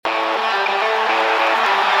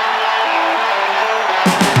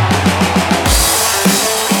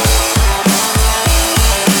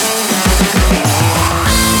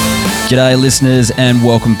G'day listeners and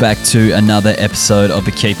welcome back to another episode of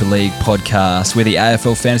the Keeper League podcast. We're the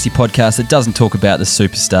AFL fantasy podcast that doesn't talk about the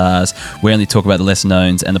superstars. We only talk about the lesser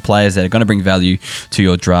knowns and the players that are going to bring value to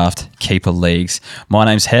your draft keeper leagues. My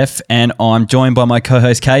name's Hef and I'm joined by my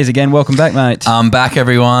co-host Kays again. Welcome back, mate. I'm back,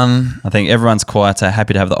 everyone. I think everyone's quite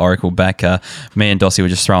happy to have the Oracle back. Me and Dossie were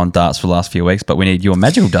just throwing darts for the last few weeks, but we need your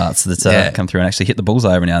magical darts that come through and actually hit the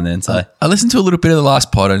bullseye every now and then. So I listened to a little bit of the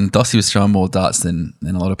last pod and Dossie was throwing more darts than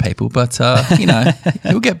a lot of people, but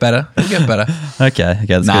he'll get better. Okay,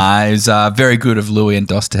 that's good. It was very good of Louis and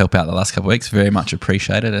Dos to help out the last couple of weeks. Very much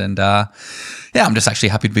appreciated. And I'm just actually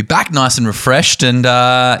happy to be back, nice and refreshed, and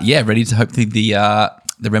ready to hopefully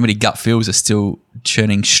the Remedy gut feels are still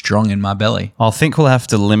churning strong in my belly. I think we'll have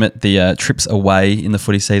to limit the trips away in the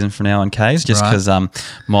footy season from now on, Kays, just because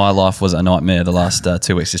my life was a nightmare the last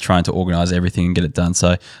 2 weeks just trying to organise everything and get it done.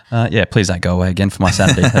 So, please don't go away again for my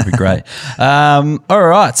Saturday. That'd be great. All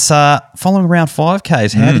right, so following round 5,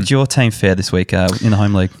 Kays, how did your team fare this week in the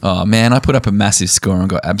home league? Oh, man, I put up a massive score and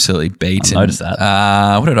got absolutely beaten. I noticed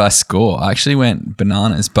that. What did I score? I actually went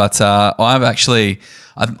bananas, but I'm actually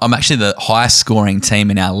the highest scoring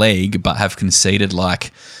team in our league, but have conceded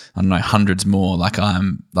hundreds more.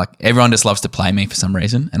 Everyone just loves to play me for some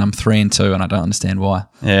reason, and I'm 3-2, and I don't understand why.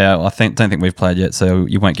 Yeah, I don't think we've played yet, so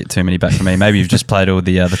you won't get too many back from me. Maybe you've just played all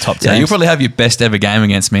the top teams. Yeah, you'll probably have your best ever game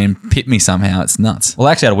against me and pit me somehow. It's nuts. Well,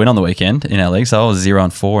 I actually had a win on the weekend in our league, so I was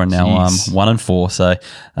 0-4, and now I'm 1-4. So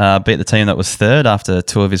beat the team that was third after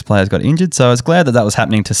 2 of his players got injured. So I was glad that was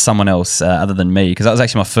happening to someone else other than me, because that was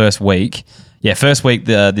actually my first week. Yeah, first week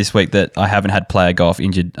this week that I haven't had player go off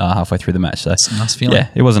injured halfway through the match. So it's a nice feeling. Yeah,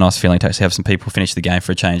 it was a nice feeling to actually have some people finish the game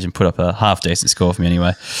for a change and put up a half decent score for me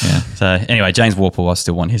anyway. Yeah. So anyway, James Warple, I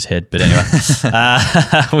still want his head, but anyway,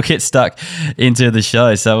 we'll get stuck into the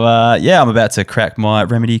show. So I'm about to crack my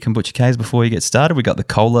Remedy Kombucha Kays before we get started. We got the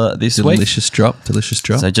cola this week. Delicious drop.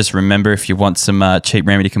 So just remember, if you want some cheap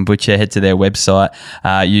Remedy Kombucha, head to their website,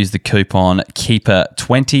 use the coupon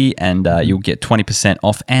KEEPER20 and you'll get 20%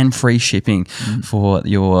 off and free shipping for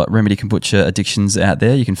your Remedy Kombucha addictions out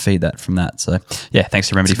there. You can feed that from that. So, yeah, thanks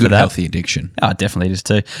to Remedy for that. Good healthy addiction. Oh, definitely it is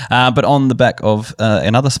too. But on the back of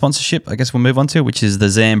another sponsorship, I guess we'll move on to, which is the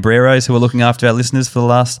Zambreros, who are looking after our listeners for the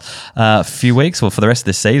last few weeks, or for the rest of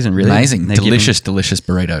this season, really. Amazing. Delicious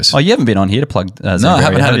burritos. Oh, you haven't been on here to plug Zambrero, No, I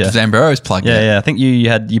haven't had a Zambreros plug yet. Yeah, I think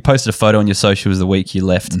you posted a photo on your socials the week you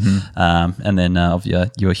left, and then of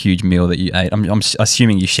your huge meal that you ate. I'm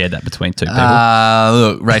assuming you shared that between 2 people.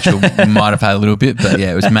 Look, Rachel might have had a little bit, but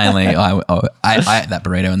yeah, it was mainly I ate that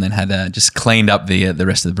burrito and then had just cleaned up the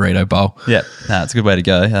rest of the burrito bowl. Yeah, it's a good way to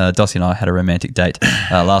go. Dossie and I had a romantic date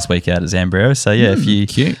last week out at Zambreros. So yeah,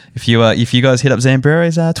 if you guys hit up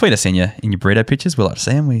Zambreros, tweet us in your burrito pictures. We like to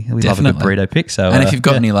see them. We love a good burrito pic. So and if you've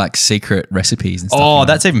got any secret recipes and stuff. Oh,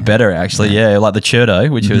 that's even better actually. Yeah, like the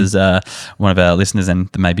Churdo, which was one of our listeners and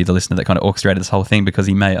maybe the listener that kind of orchestrated this whole thing because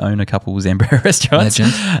he may own a couple Zambrero restaurants.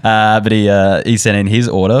 But he sent in his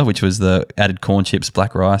order, which was the added corn chips,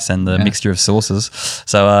 black rice, and the mixture of sauces.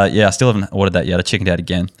 So I still haven't ordered that yet. I chickened out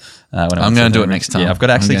again. I'm going to do it next time. Yeah, I've got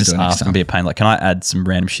to actually just ask and be a pain. Like, can I add some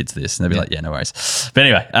random shit to this? And they'll be like, yeah, no worries. But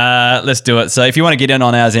anyway, let's do it. So if you want to get in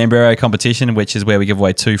on our Zambrero competition, which is where we give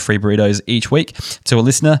away 2 free burritos each week to a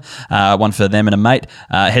listener, one for them and a mate,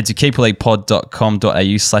 head to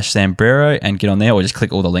keeperleaguepod.com.au/Zambrero and get on there, or just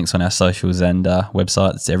click all the links on our socials and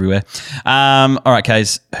website. It's everywhere. All right,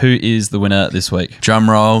 Kays, who is the winner this week? Drum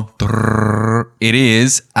roll. It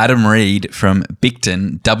is Adam Reed from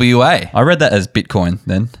Bicton, WA. I read that as Bitcoin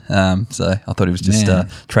then. So I thought he was just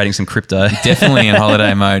trading some crypto. Definitely in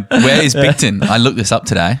holiday mode. Where is Bicton? I looked this up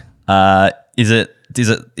today.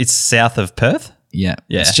 It's south of Perth? Yeah.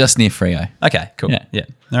 It's just near Freo. Okay, cool. Yeah.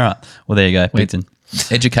 All right. Well, there you go, Bicton.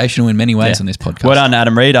 Educational in many ways on this podcast. Well done,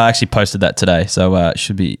 Adam Reed. I actually posted that today, so it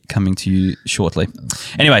should be coming to you shortly.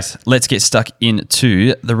 Anyways, let's get stuck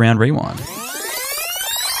into the round rewind.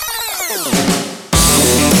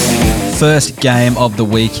 First game of the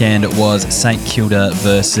weekend was St Kilda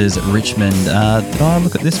versus Richmond. Did I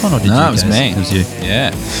look at this one or did you? No, it was me. It was you.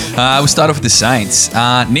 Yeah. We'll start off with the Saints.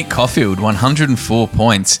 Nick Coffield, 104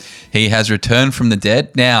 points. He has returned from the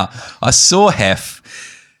dead. Now, I saw Hef,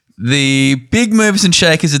 the big movers and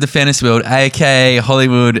shakers of the fantasy world, aka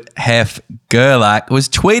Hollywood Hef Gerlach, was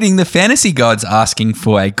tweeting the fantasy gods asking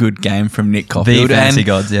for a good game from Nick Coffield. The fantasy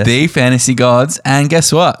gods, yeah. The fantasy gods. And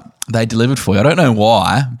guess what? They delivered for you. I don't know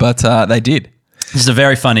why, but they did. This is a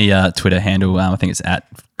very funny Twitter handle. I think it's at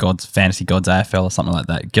Fantasy Gods AFL or something like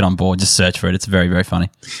that. Get on board. Just search for it. It's very, very funny.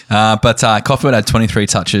 But Caulfield had 23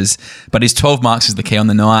 touches, but his 12 marks is the key on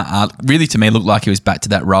the night. Really, to me, looked like he was back to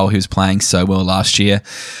that role he was playing so well last year.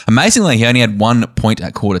 Amazingly, he only had 1 point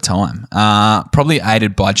at quarter time. Probably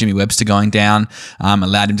aided by Jimmy Webster going down,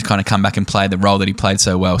 allowed him to kind of come back and play the role that he played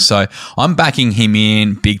so well. So I'm backing him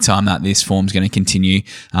in big time that this form's going to continue.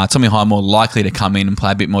 Tommy Highmore likely to come in and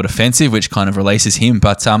play a bit more defensive, which kind of releases him.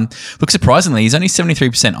 But look, surprisingly, he's only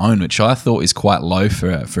 73% owned, which I thought is quite low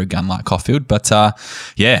for a gun like Caulfield. But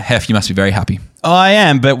yeah, Hef, you must be very happy. I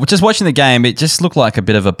am, but just watching the game, it just looked like a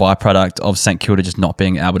bit of a byproduct of St Kilda just not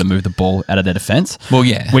being able to move the ball out of their defence. Well,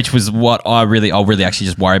 yeah. Which was what I'll really actually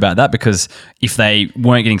just worry about that, because if they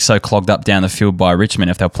weren't getting so clogged up down the field by Richmond,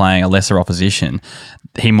 if they're playing a lesser opposition,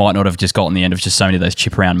 he might not have just gotten the end of just so many of those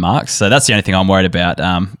chip around marks. So that's the only thing I'm worried about.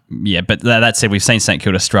 But that said, we've seen St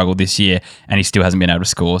Kilda struggle this year and he still hasn't been able to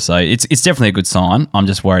score. So it's definitely a good sign. I'm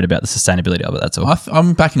just worried about the sustainability of it, that's all.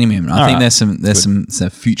 I'm backing him in. I think there's some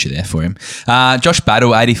future there for him. Josh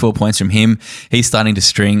Battle, 84 points from him. He's starting to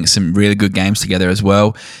string some really good games together as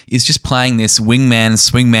well. He's just playing this wingman,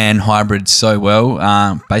 swingman hybrid so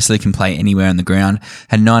well. Basically can play anywhere on the ground.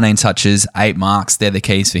 Had 19 touches, 8 marks. They're the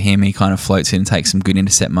keys for him. He kind of floats in and takes some good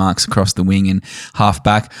intercept marks across the wing and half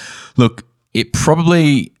back. Look, it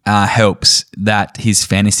probably helps that his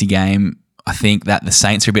fantasy game, I think that the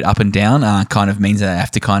Saints are a bit up and down, kind of means that they have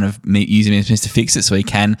to kind of use him as to fix it so he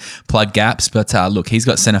can plug gaps. But look, he's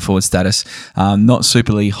got centre forward status, not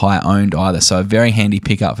superly high owned either. So a very handy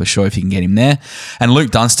pickup for sure if you can get him there. And Luke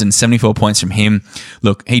Dunstan, 74 points from him.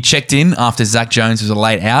 Look, he checked in after Zach Jones was a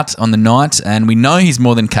late out on the night, and we know he's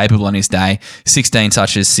more than capable on his day. 16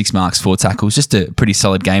 touches, 6 marks, 4 tackles, just a pretty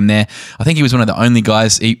solid game there. I think he was one of the only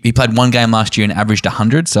guys, he played one game last year and averaged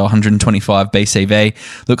 100, so 125 BCV.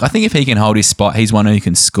 Look, I think if he can hold his spot, he's one who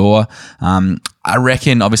can score. I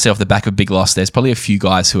reckon, obviously, off the back of big loss, there's probably a few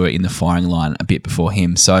guys who are in the firing line a bit before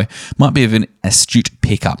him. So might be an astute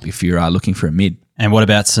pickup if you're looking for a mid. And what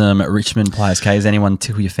about some Richmond players, Kay? Is anyone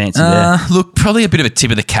tickle your fancy there? Look, probably a bit of a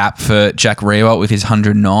tip of the cap for Jack Riewoldt with his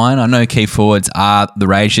 109. I know key forwards are the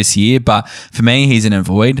rage this year, but for me, he's an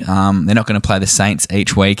avoid. They're not going to play the Saints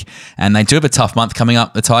each week, and they do have a tough month coming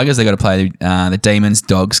up, the Tigers. They've got to play the Demons,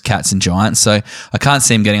 Dogs, Cats, and Giants, so I can't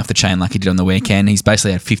see him getting off the chain like he did on the weekend. He's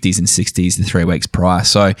basically had 50s and 60s the 3 weeks prior,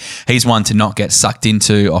 so he's one to not get sucked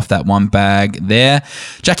into off that one bag there.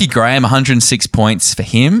 Jackie Graham, 106 points for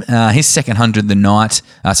him. His second 100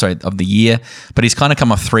 of the year, but he's kind of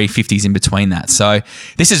come off 350s in between that. So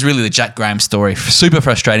this is really the Jack Graham story. Super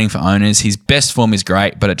frustrating for owners. His best form is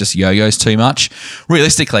great, but it just yo-yos too much.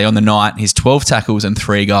 Realistically, on the night, his 12 tackles and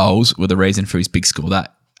 3 goals were the reason for his big score.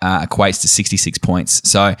 That equates to 66 points.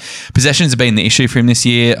 So possessions have been the issue for him this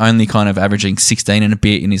year, only kind of averaging 16 and a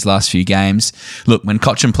bit in his last few games. Look, when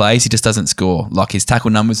Cochin plays, he just doesn't score. Like, his tackle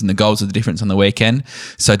numbers and the goals are the difference on the weekend.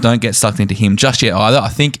 So don't get sucked into him just yet either. I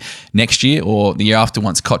think next year or the year after,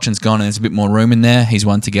 once Cochin's gone and there's a bit more room in there, he's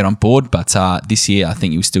one to get on board. But this year, I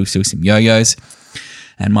think you'll still see some yo-yos.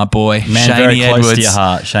 And my boy, Shane Edwards. To your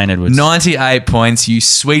heart, Shane Edwards. 98 points, you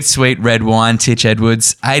sweet, sweet red wine, Titch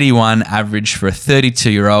Edwards. 81 average for a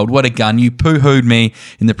 32-year-old. What a gun. You poo-hooed me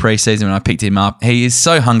in the preseason when I picked him up. He is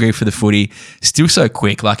so hungry for the footy, still so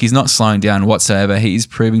quick. Like, he's not slowing down whatsoever. He is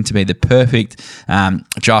proving to be the perfect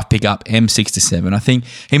draft pickup, M6 to 7. I think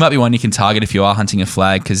he might be one you can target if you are hunting a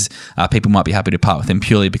flag, because people might be happy to part with him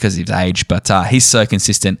purely because of his age. But he's so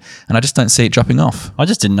consistent, and I just don't see it dropping off. I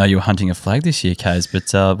just didn't know you were hunting a flag this year, Kaz,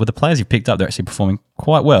 but with the players you picked up, they're actually performing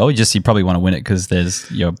quite well. You probably want to win it because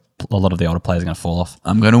there's a lot of the older players are going to fall off.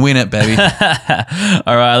 I'm going to win it, baby.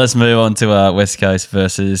 All right, let's move on to West Coast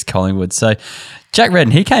versus Collingwood. So Jack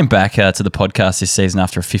Redden, he came back to the podcast this season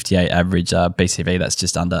after a 58 average BCV. That's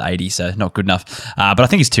just under 80, so not good enough. But I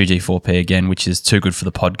think he's 2G4P again, which is too good for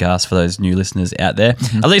the podcast for those new listeners out there.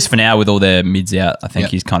 Mm-hmm. At least for now, with all their mids out, I think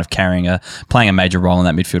he's kind of playing a major role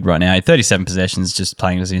in that midfield right now. 37 possessions, just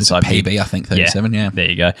playing as an inside PB, mid. I think 37. Yeah, there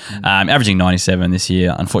you go. Averaging 97 this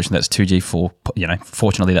year. Unfortunately, that's 2G4.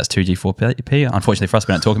 Fortunately, that's 2G4P. Unfortunately for us,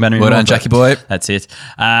 we don't talk about him anymore. Well done, Jackie boy. That's it.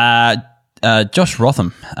 Josh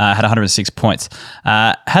Rotham had 106 points,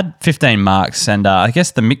 had 15 marks, and I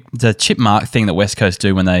guess the chip mark thing that West Coast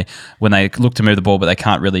do when they look to move the ball but they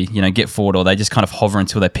can't really get forward, or they just kind of hover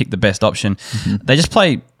until they pick the best option. Mm-hmm. They just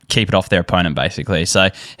keep it off their opponent, basically. So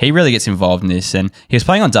he really gets involved in this, and he was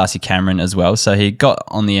playing on Darcy Cameron as well, so he got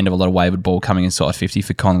on the end of a lot of wayward ball coming inside 50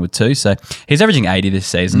 for Collingwood too. So he's averaging 80 this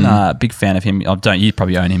season. Big fan of him. You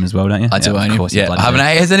probably own him as well, don't you? I do own him. Yeah, I haven't.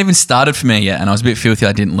 He hasn't even started for me yet, and I was a bit filthy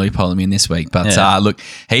I didn't loophole him in this week. But look,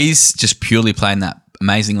 he's just purely playing that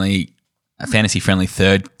amazingly fantasy-friendly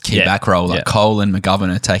third key back role. Like Cole and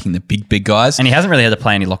McGovern are taking the big guys. And he hasn't really had to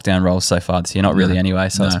play any lockdown roles so far this year. Not really anyway,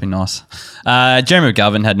 so it's been nice. Jeremy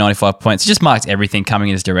McGovern had 95 points. He just marked everything coming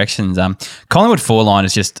in his directions. Collingwood four-line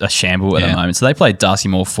is just a shamble at the moment. So they played Darcy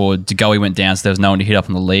Moore forward. DeGoey went down, so there was no one to hit up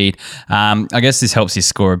on the lead. I guess this helps his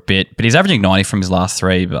score a bit. But he's averaging 90 from his last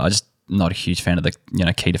three, but I just not a huge fan of the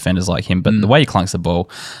key defenders like him, but the way he clunks the ball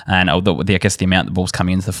and I guess the amount the ball's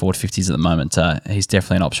coming into the forward 50s at the moment, he's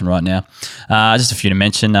definitely an option right now. Just a few to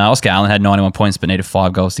mention. Oscar Allen had 91 points but needed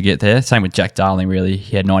 5 goals to get there. Same with Jack Darling, really.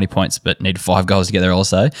 He had 90 points but needed 5 goals to get there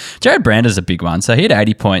also. Jared Brander's a big one. So he had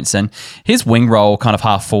 80 points and his wing role, kind of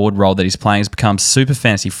half forward role that he's playing has become super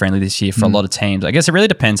fantasy friendly this year for a lot of teams. I guess it really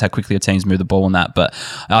depends how quickly your teams move the ball on that, but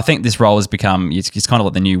I think this role has become, it's kind of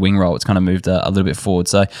like the new wing role. It's kind of moved a little bit forward.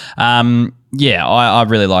 So, I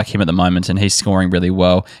really like him at the moment and he's scoring really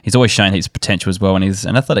well. He's always shown his potential as well and he's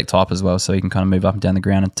an athletic type as well, so he can kind of move up and down the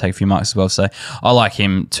ground and take a few marks as well. So I like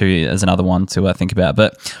him too as another one to think about.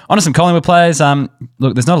 But on to some Collingwood players.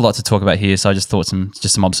 Look, there's not a lot to talk about here, so I just thought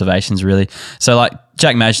some observations really. So like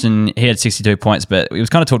Jack Marsden, he had 62 points, but he was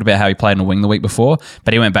kind of talked about how he played on a wing the week before,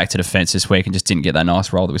 but he went back to defence this week and just didn't get that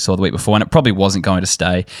nice role that we saw the week before, and it probably wasn't going to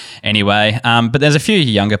stay anyway. But there's a few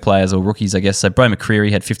younger players or rookies, I guess. So Bro McCreary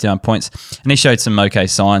had 59 points, and he showed some okay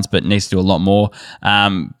signs, but needs to do a lot more.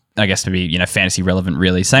 I guess to be, fantasy relevant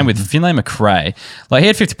really. Same with Finlay McRae. Like he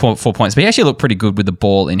had 54 points, but he actually looked pretty good with the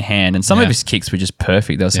ball in hand and some of his kicks were just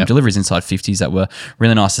perfect. There were some deliveries inside 50s that were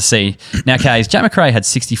really nice to see. Now, Kays, Jack McRae had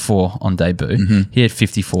 64 on debut. He had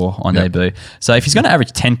 54 on debut. So if he's going to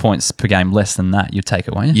average 10 points per game less than that, you'd take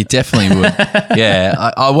it, won't you? You definitely would.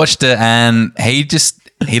 I watched it and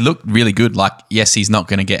he looked really good. Like, yes, he's not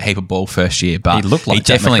going to get a heap of ball first year, but he looked like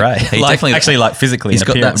Jack McRae. Definitely physically. He's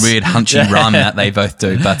got that weird hunchy run that they both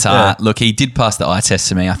do. But look, he did pass the eye test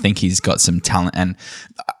to me. I think he's got some talent and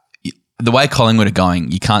the way Collingwood are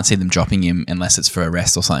going, you can't see them dropping him unless it's for a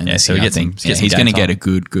rest or something. Yeah, so he's going to get a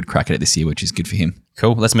good crack at it this year, which is good for him.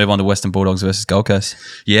 Cool. Let's move on to Western Bulldogs versus Gold Coast.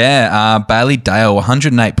 Yeah, Bailey Dale,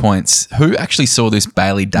 108 points. Who actually saw this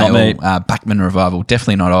Bailey Dale backman revival?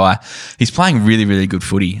 Definitely not I. He's playing really, really good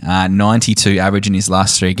footy. 92 average in his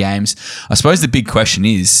last 3 games. I suppose the big question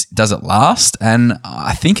is, does it last? And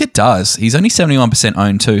I think it does. He's only 71%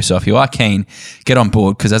 owned too, so if you are keen, get on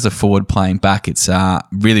board because as a forward playing back, it's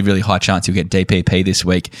really, really high chance you'll get DPP this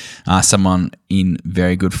week. Someone in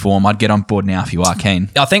very good form. I'd get on board now if you are keen.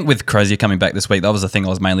 I think with Crozier coming back this week, that was the thing I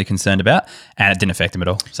was mainly concerned about, and it didn't affect him at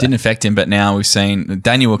all. So. Didn't affect him, but now we've seen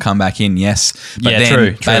Daniel will come back in, yes. But then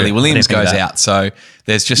true. Bailey Williams goes out, so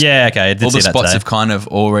there's just all the spots have kind of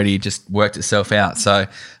already just worked itself out. So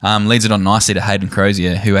leads it on nicely to Hayden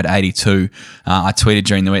Crozier, who had 82. I tweeted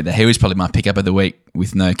during the week that he was probably my pickup of the week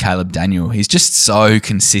with no Caleb Daniel. He's just so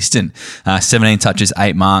consistent. 17 touches,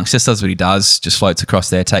 8 marks, just does what he does, just floats across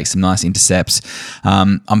there, takes some nice intercepts.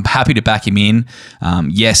 I'm happy to back him in.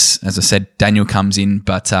 Yes, as I said, Daniel comes in,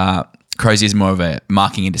 but Crozier is more of a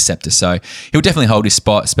marking interceptor, so he'll definitely hold his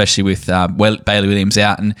spot, especially with Bailey Williams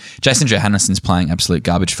out. And Jason Johannesson's playing absolute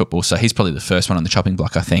garbage football, so he's probably the first one on the chopping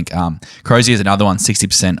block, I think. Crozier is another one,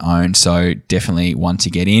 60% owned, so definitely one to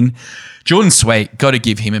get in. Jordan Sweet, got to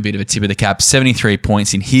give him a bit of a tip of the cap, 73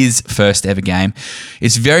 points in his first ever game.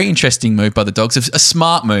 It's a very interesting move by the Dogs. A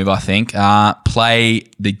smart move, I think. Play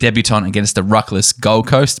the debutant against the ruckless Gold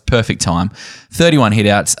Coast. Perfect time. 31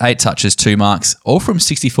 hitouts, 8 touches, 2 marks, all from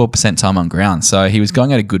 64% time on ground. So he was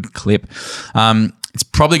going at a good clip. It's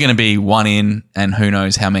probably going to be one in and who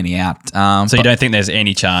knows how many out. So you don't think there's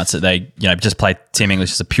any chance that they just play Tim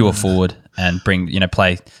English as a pure forward and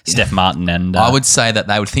play Steph Martin and... I would say that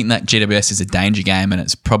they would think that GWS is a danger game and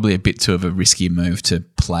it's probably a bit too of a risky move to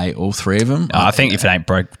play all 3 of them. I think if it ain't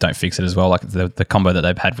broke, don't fix it as well. Like the combo that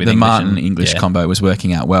they've had with the English Martin-English combo was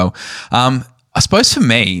working out well. I suppose for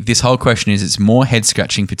me, this whole question is it's more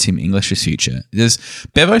head-scratching for Tim English's future. Does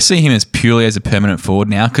Bevo see him as purely as a permanent forward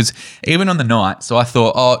now? Because even on the night, so I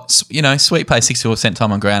thought, Sweet plays 64%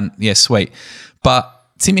 time on ground. Yeah, sweet. But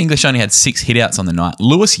Tim English only had 6 hitouts on the night.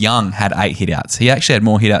 Lewis Young had 8 hitouts. He actually had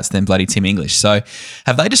more hitouts than bloody Tim English. So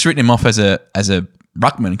have they just written him off as a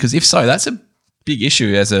ruckman? Because if so, that's a big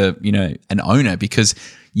issue as an owner because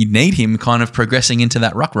you need him kind of progressing into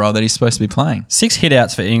that ruck role that he's supposed to be playing. 6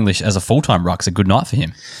 hitouts for English as a full-time ruck's a good night for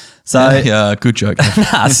him. So good joke.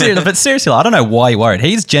 But seriously, I don't know why you're worried.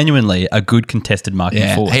 He's genuinely a good contested marking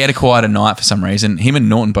forward. He had a quieter night for some reason. Him and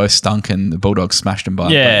Norton both stunk, and the Bulldogs smashed him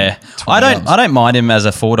by. Yeah, I don't mind him as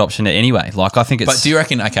a forward option anyway. Like I think it's. But do you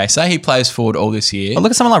reckon? Okay, say he plays forward all this year.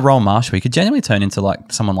 Look at someone like Rowan Marshall. He could genuinely turn into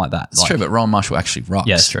like someone like that. It's true, but Rowan Marshall actually rocks.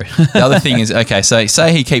 Yeah, it's true. The other thing is, okay, so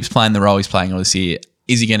say he keeps playing the role he's playing all this year.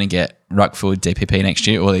 is he going to get ruck forward DPP next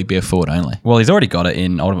year, or will he be a forward only? Well, he's already got it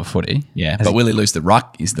in Ultimate Footy. Yeah, but will he lose the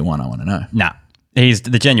ruck is the one I want to know. Nah. He's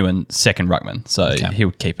the genuine second ruckman, so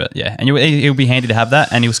he'll keep it, yeah. And he'll be handy to have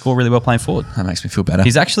that, and he'll score really well playing forward. That makes me feel better.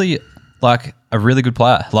 He's actually like a really good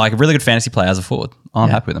player, like a really good fantasy player as a forward. I'm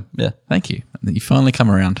happy with him, yeah. Thank you. You finally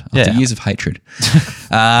come around after years of hatred.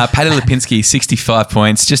 Paddy Lipinski, 65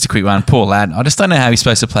 points. Just a quick one. Poor lad. I just don't know how he's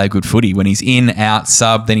supposed to play a good footy when he's in, out,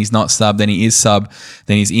 sub, then he's not sub, then he is sub,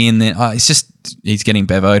 then he's in. Then it's just he's getting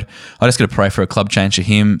bevoed. I just got to pray for a club change for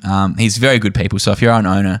him. He's very good people. So if you're an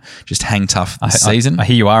owner, just hang tough this season. I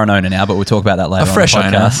hear you are an owner now, but we'll talk about that later. A fresh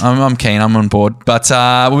owner. I'm keen. I'm on board. But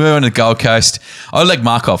we're on the Gold Coast. Oleg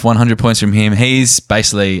Markov, 100 points from him. He's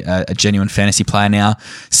basically a genuine fantasy player now.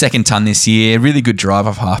 Second ton this year. Really good drive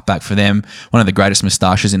off halfback for them. One of the greatest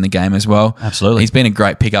moustaches in the game as well. Absolutely. He's been a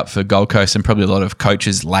great pickup for Gold Coast and probably a lot of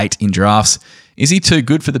coaches late in drafts. Is he too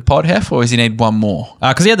good for the pod, Hef, or does he need one more?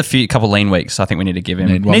 Because he had couple lean weeks, I think we need to give him.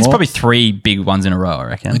 He needs probably 3 big ones in a row, I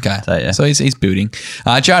reckon. Okay. So he's building.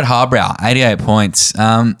 Jared Harbrow, 88 points.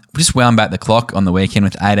 Just wound back the clock on the weekend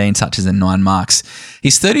with 18 touches and 9 marks.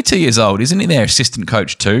 He's 32 years old. Isn't he their assistant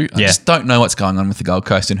coach too? I just don't know what's going on with the Gold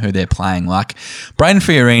Coast and who they're playing. Like Braden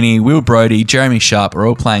Fiorini, Will Brodie, Jeremy Sharp are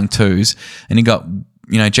all playing twos, and you got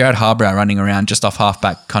Jared Harbrow running around just off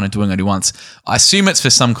halfback, kind of doing what he wants. I assume it's for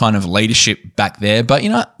some kind of leadership back there, but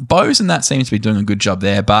Bose and that seems to be doing a good job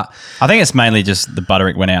there. But I think it's mainly just the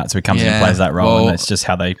Butterick went out, so he comes in and plays that role, and it's just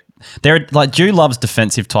how they're like Dew loves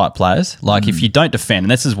defensive type players. Like if you don't defend,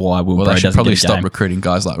 and this is why Will Brodie doesn't probably get a stop game. recruiting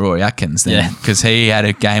guys like Rory Atkins then, because he had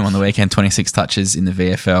a game on the weekend, 26 touches in the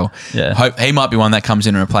VFL. Yeah, hope he might be one that comes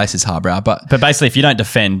in and replaces Harbrow. But basically, if you don't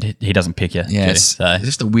defend, he doesn't pick you. Yeah, it's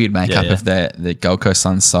just a weird makeup of the Gold Coast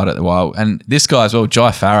Suns side at the while. And this guy as well, Jai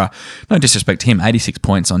Farah. No disrespect to him, 86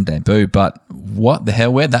 points on debut, but what the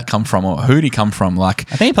hell? Where'd that come from, or who'd he come from? Like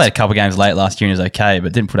I think he played a couple games late last year and was okay,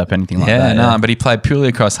 but didn't put up anything like that. No, but he played purely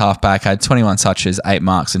across halfback, had 21 touches, 8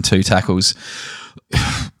 marks and 2 tackles.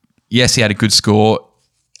 Yes, he had a good score.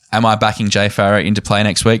 Am I backing Jay Farah into play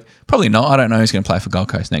next week? Probably not. I don't know who's going to play for Gold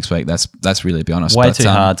Coast next week. That's really, to be honest. Way too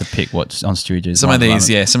hard to pick what's on Stooges.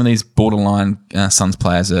 Some of these borderline Suns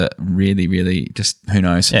players are really, really just who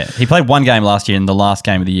knows. Yeah, he played one game last year in the last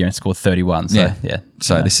game of the year and scored 31. So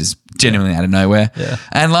So this is genuinely out of nowhere. Yeah.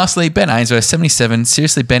 And lastly, Ben Ainsworth, 77.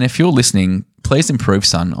 Seriously, Ben, if you're listening, please improve,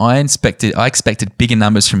 son. I expected bigger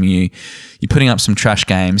numbers from you. You're putting up some trash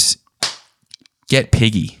games. Get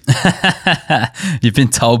piggy. You've been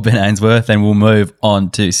told, Ben Ainsworth, and we'll move on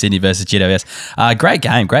to Sydney versus GWS. Great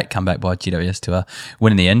game, great comeback by GWS to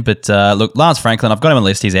win in the end. But look, Lance Franklin, I've got him on the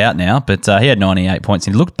list. He's out now, but he had 98 points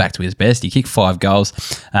and he looked back to his best. He kicked 5 goals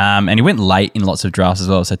and he went late in lots of drafts as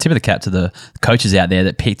well. So tip of the cap to the coaches out there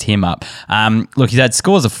that picked him up. Look, he's had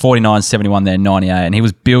scores of 49, 71 there, 98, and he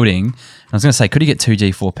was building. I was going to say, could he get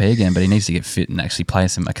 2G4P again? But he needs to get fit and actually play a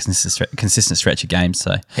consistent stretch of games.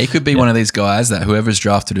 So he could be one of these guys that whoever's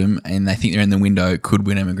drafted him and they think they're in the window could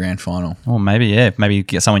win him a grand final. Or maybe, maybe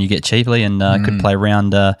get someone you get cheaply and could play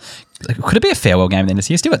around. Could it be a farewell game then this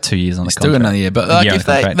year? Still got 2 years on the contract. Still got another year. But if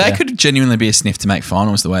they could genuinely be a sniff to make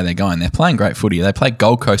finals the way they're going. They're playing great footy. They played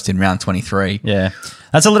Gold Coast in round 23. Yeah.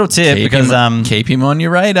 That's a little tip keep him on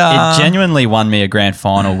your radar. It genuinely won me a grand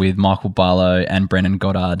final with Michael Barlow and Brendan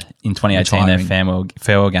Goddard in 2018. Their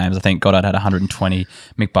farewell games. I think Goddard had 120,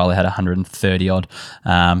 Mick Barlow had 130 odd.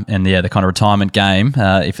 And the kind of retirement game,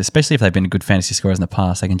 especially if they've been good fantasy scorers in the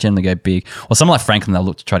past, they can generally go big. Or someone like Franklin, they'll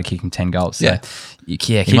look to try to kick him 10 goals. So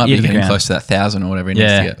keep he might be getting close to that 1,000 or whatever he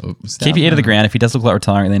needs to get. Keep your ear to the ground. If he does look like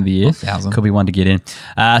retiring at the end of the year, 1,000. Could be one to get in.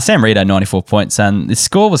 Sam Reid had 94 points, and the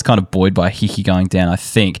score was kind of buoyed by Hickey going down, I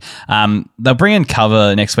think. They'll bring in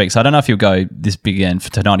cover next week, so I don't know if he'll go this big again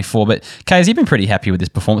to 94, but Kay, has he been pretty happy with his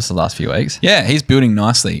performance the last few weeks? Yeah, he's building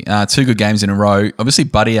nicely. 2 good games in a row. Obviously,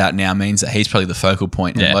 Buddy out now means that he's probably the focal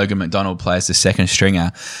point, and Logan McDonald plays the second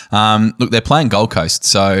stringer. Look, they're playing Gold Coast,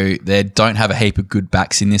 so they don't have a heap of good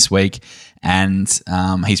backs in this week. And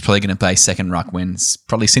he's probably going to play second ruck when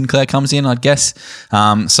probably Sinclair comes in, I'd guess.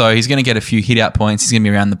 So he's going to get a few hit-out points. He's going to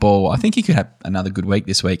be around the ball. I think he could have another good week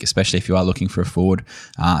this week, especially if you are looking for a forward.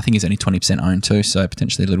 I think he's only 20% owned too, so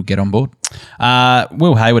potentially a little get on board.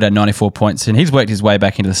 Will Hayward had 94 points, and he's worked his way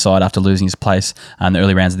back into the side after losing his place in the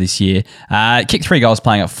early rounds of this year. Kicked 3 goals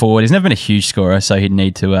playing up forward. He's never been a huge scorer, so he'd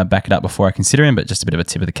need to back it up before I consider him, but just a bit of a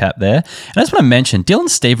tip of the cap there. And I just want to mention, Dylan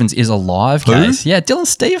Stephens is alive, guys. Yeah, Dylan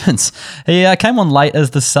Stephens. He came on late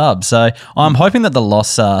as the sub, so I'm hoping that the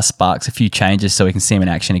loss sparks a few changes so we can see him in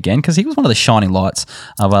action again, because he was one of the shining lights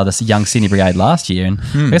of this young Sydney Brigade last year, and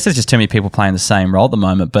I guess there's just too many people playing the same role at the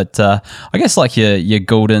moment. But I guess like your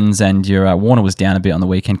Gouldens and your Warner was down a bit on the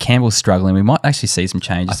weekend. Campbell's struggling. We might actually see some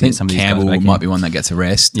changes. I think some of these Campbell guys might be one that gets a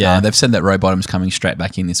rest. Yeah. They've said that Rowbottom's coming straight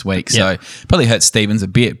back in this week, so Yeah. probably hurts Stevens a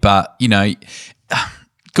bit. But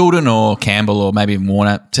Goulden or Campbell or maybe even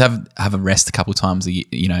Warner to have a rest a couple of times a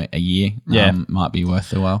year, might be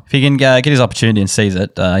worth the while. If he can get his opportunity and seize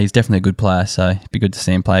it, he's definitely a good player. So it'd be good to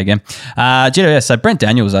see him play again. GWS. So Brent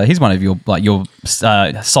Daniels, he's one of your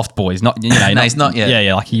soft boys. Not No, he's not yet.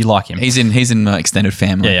 Yeah, like you like him. He's in my extended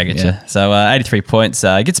family. Yeah, I get you. So 83 points.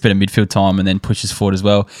 Gets a bit of midfield time and then pushes forward as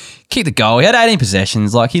well. Kicked the goal. He had 18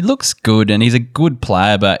 possessions. Like, he looks good and he's a good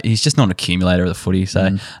player, but he's just not an accumulator of the footy.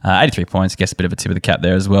 So 83 points. Gets a bit of a tip of the cap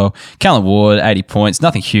there as well. Callan Ward, 80 points.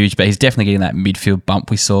 Nothing huge, but he's definitely getting that midfield bump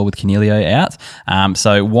we saw with Cornelio out.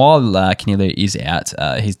 So while Cornelio is out,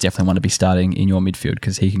 he's definitely one to be starting in your midfield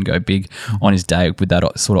because he can go big on his day with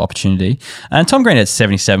that sort of opportunity. And Tom Green had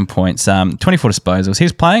 77 points, 24 disposals. He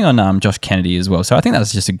was playing on Josh Kennedy as well. So I think that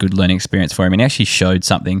was just a good learning experience for him. And he actually showed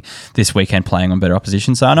something this weekend playing on better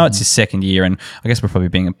opposition. So I know it's his second year, and I guess we're probably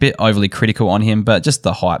being a bit overly critical on him, but just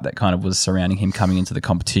the hype that kind of was surrounding him coming into the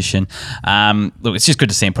competition. Look, it's just good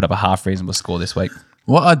to see him put up a half reasonable score this week.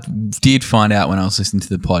 What I did find out when I was listening to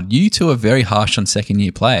the pod, you two are very harsh on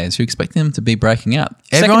second-year players who expect them to be breaking out.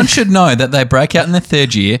 Everyone should know that they break out in their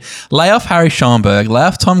third year, lay off Harry Schoenberg, lay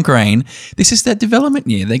off Tom Green. This is their development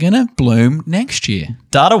year. They're going to bloom next year.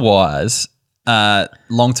 Data-wise,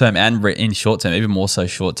 long-term and in short-term, even more so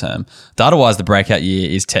short-term, data-wise, the breakout year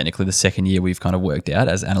is technically the second year we've kind of worked out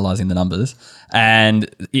as analysing the numbers. And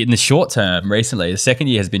in the short term, recently, the second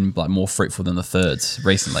year has been more fruitful than the thirds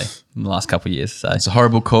recently in the last couple of years. So it's a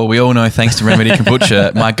horrible call. We all know, thanks to Remedy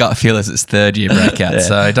Kombucha, my gut feel is it's third year breakout. Yeah.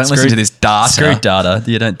 So don't listen to this data. Screw data.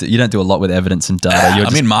 You don't do a lot with evidence and data.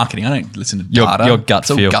 I'm in marketing. I don't listen to data. Your gut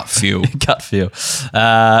feel. Gut feel. Gut feel.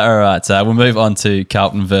 All right. So we'll move on to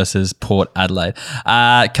Carlton versus Port Adelaide.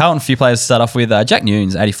 Carlton, a few players to start off with. Jack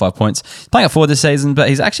Nunes, 85 points. He's playing up forward this season, but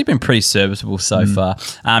he's actually been pretty serviceable so far.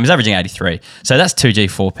 He's averaging 83. So that's 2G,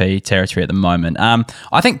 4P territory at the moment.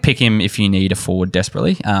 I think pick him if you need a forward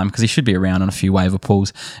desperately, because he should be around on a few waiver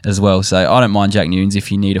pools as well. So I don't mind Jack Nunes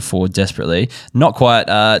if you need a forward desperately. Not quite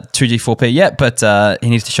 2G, 4P yet, but he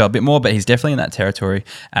needs to show a bit more, but he's definitely in that territory,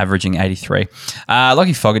 averaging 83.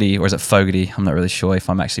 Lockie Fogarty, or is it Fogarty? I'm not really sure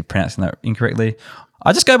if I'm actually pronouncing that incorrectly.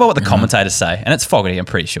 I just go by what the commentators say, and it's Fogarty, I'm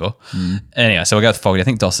pretty sure. Anyway, so we'll go with Fogarty. I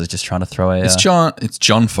think Doss is just trying to throw a... It's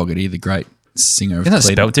John Fogarty, the great singer of Isn't it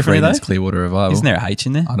spelled differently though? Clearwater Revival. Isn't there a H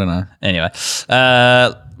in there? I don't know. Anyway,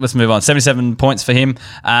 let's move on. 77 points for him.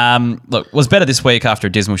 Look, was better this week after a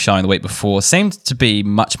dismal showing the week before. Seemed to be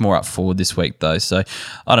much more up forward this week though. So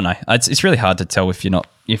I don't know. It's really hard to tell if they're not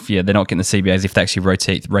getting the CBAs, if they actually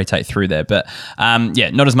rotate through there. But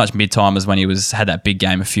not as much mid-time as when he had that big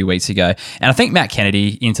game a few weeks ago. And I think Matt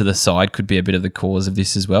Kennedy into the side could be a bit of the cause of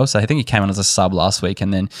this as well. So I think he came on as a sub last week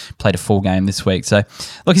and then played a full game this week. So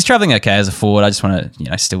look, he's travelling okay as a forward. I just want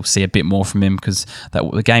to still see a bit more from him because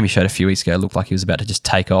the game he showed a few weeks ago looked like he was about to just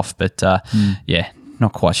take off. But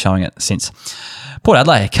not quite showing it since. Port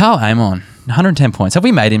Adelaide, Carl Amon, 110 points. Have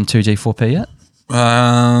we made him 2G, 4P yet?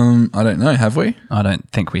 I don't know. Have we? I don't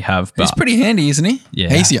think we have. But he's pretty handy, isn't he? Yeah.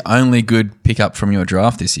 He's the only good pickup from your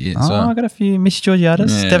draft this year. So. I got a few Mitch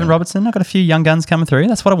Georgiadis, Devin Robertson. I got a few young guns coming through.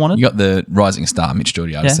 That's what I wanted. You got the rising star, Mitch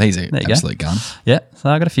Georgiadis. Yeah, he's an absolute gun. Yeah. So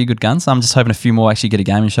I got a few good guns. I'm just hoping a few more actually get a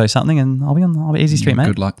game and show something, and I'll be easy street, mate.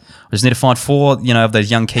 Good luck. I just need to find 4, of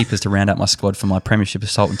those young keepers to round out my squad for my premiership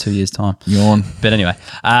assault in 2 years' time. Yawn. But anyway,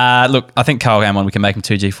 look, I think Carl Amon, we can make him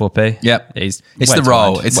 2G, 4P. Yep. It's the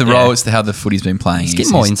role. It's the role. It's how the footy's been playing. He's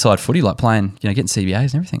getting more inside footy, like playing, getting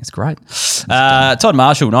CBAs and everything. It's great. Todd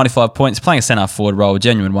Marshall, 95 points, playing a centre forward role,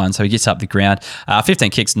 genuine one, so he gets up the ground. 15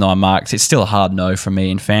 kicks, 9 marks. It's still a hard no for me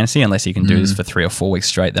in fantasy, unless he can do this for 3 or 4 weeks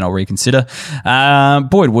straight, then I'll reconsider.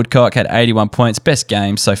 Boyd Woodcock had 81 points, best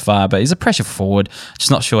game so far, but he's a pressure forward. Just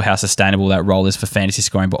not sure how sustainable that role is for fantasy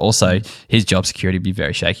scoring, but also his job security would be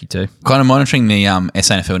very shaky too. Kind of monitoring the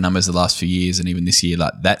SANFL numbers the last few years and even this year,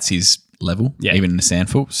 like that's his level, even in the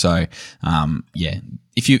SANFL. So,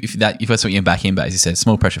 if that's what you're back in, but as you said,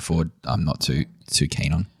 small pressure forward, I'm not too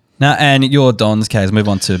keen on. Now, and your Dons, Kaz, move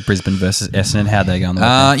on to Brisbane versus Essendon. How'd they go on the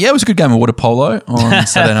weekend? It was a good game of water polo on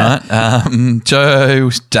Saturday night. Joe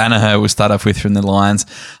Danaher will start off with from the Lions,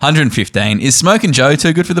 115. Is Smoke and Joe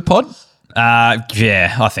too good for the pod?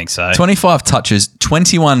 Yeah, I think so. 25 touches,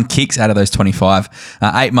 21 kicks out of those 25,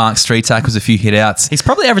 8 marks, 3 tackles, a few hit-outs. He's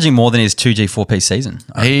probably averaging more than his 2G 4P season.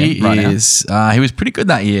 He is. He was pretty good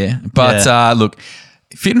that year. But look,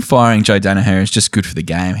 fit and firing Joe Danaher is just good for the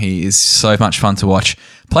game. He is so much fun to watch.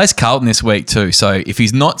 Plays Carlton this week too. So if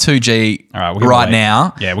he's not 2G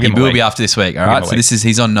now, he will be after this week. All right. So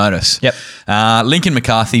he's on notice. Yep. Lincoln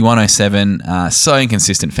McCarthy, 107. So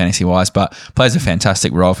inconsistent fantasy wise, but plays a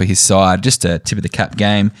fantastic role for his side. Just a tip of the cap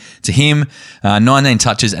game to him. 19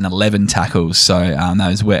 touches and 11 tackles. So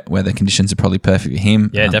those wet weather conditions are probably perfect for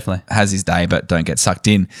him. Yeah, definitely. Has his day, but don't get sucked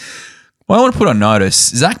in. Well, I want to put on notice,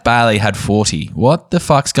 Zach Bailey had 40. What the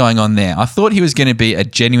fuck's going on there? I thought he was going to be a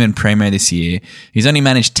genuine premier this year. He's only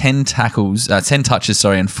managed 10 touches,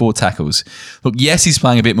 and 4 tackles. Look, yes, he's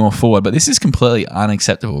playing a bit more forward, but this is completely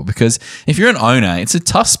unacceptable because if you're an owner, it's a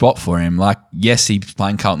tough spot for him. Like, yes, he's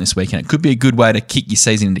playing Carlton this week, and it could be a good way to kick your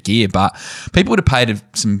season into gear, but people would have paid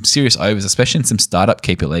some serious overs, especially in some startup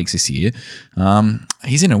keeper leagues this year.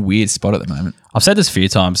 He's in a weird spot at the moment. I've said this a few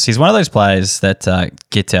times. He's one of those players that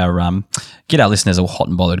get our listeners all hot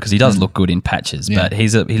and bothered because he does look good in patches, but he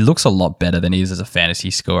looks a lot better than he is as a fantasy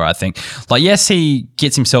scorer, I think. Like, yes, he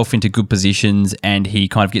gets himself into good positions and he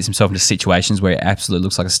kind of gets himself into situations where he absolutely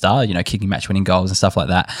looks like a star, kicking match-winning goals and stuff like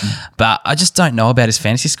that. But I just don't know about his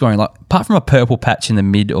fantasy scoring. Like, apart from a purple patch in the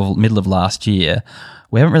middle of last year,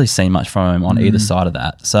 we haven't really seen much from him on either side of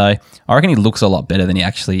that. So I reckon he looks a lot better than he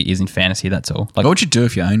actually is in fantasy, that's all. Like, what would you do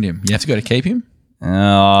if you owned him? You have to go to keep him?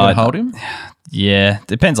 Hold him? Yeah.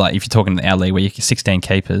 Depends. Like, if you're talking in our league where you get 16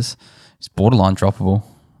 keepers, it's borderline droppable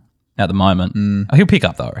at the moment. He'll pick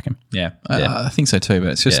up though, I reckon. Yeah. I think so too, but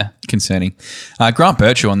it's just concerning. Grant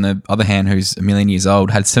Birchall, on the other hand, who's a million years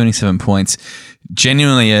old, had 77 points.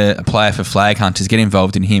 Genuinely a player for flag hunters. Get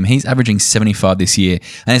involved in him. He's averaging 75 this year,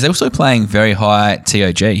 and he's also playing very high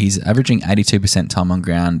TOG. He's averaging 82% time on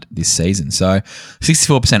ground this season, so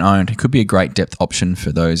 64% owned. It could be a great depth option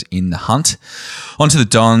for those in the hunt. Onto the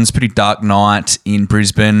Dons. Pretty dark night in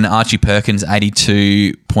Brisbane. Archie Perkins,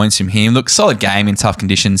 82 points from him. Look, solid game in tough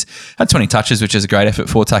conditions. Had 20 touches, which is a great effort.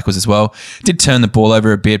 4 tackles as well. Did turn the ball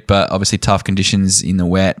over a bit, but obviously tough conditions in the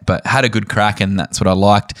wet, but had a good crack, and that's what I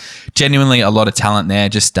liked. Genuinely a lot of talent there,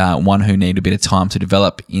 just one who needed a bit of time to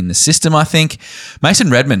develop in the system, I think. Mason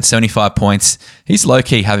Redmond, 75 points. He's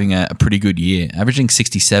low-key having a pretty good year, averaging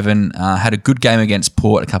 67. Had a good game against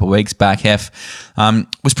Port a couple of weeks back,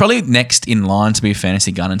 was probably next in line to be a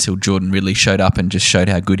fantasy gun until Jordan Ridley showed up and just showed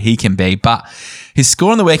how good he can be. But his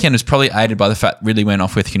score on the weekend was probably aided by the fact Ridley went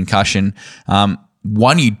off with concussion.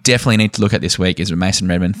 One you definitely need to look at this week is with Mason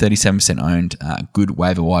Redmond, 37% owned, good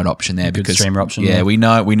waiver wide option there. Good streamer option. Yeah, we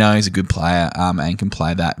know he's a good player and can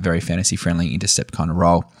play that very fantasy friendly intercept kind of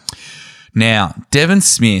role. Now, Devon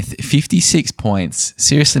Smith, 56 points.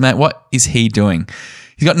 Seriously, mate, what is he doing?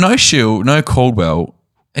 He's got no Shield, no Caldwell,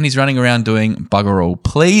 and he's running around doing bugger all.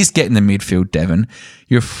 Please get in the midfield, Devon.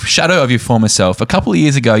 You're a shadow of your former self. A couple of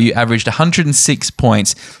years ago, you averaged 106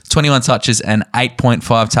 points, 21 touches, and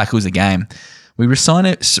 8.5 tackles a game. We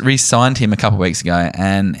re-signed him a couple of weeks ago,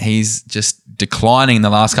 and he's just declining in the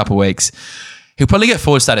last couple of weeks. He'll probably get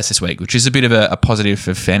forward status this week, which is a bit of a positive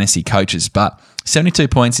for fantasy coaches, but 72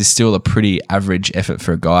 points is still a pretty average effort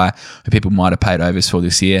for a guy who people might have paid overs for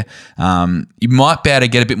this year. You might be able to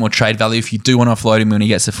get a bit more trade value if you do want to offload him when he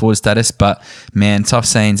gets the forward status, but man, tough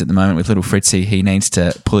scenes at the moment with little Fritzy. He needs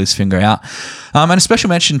to pull his finger out. And a special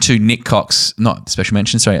mention to Nick Cox,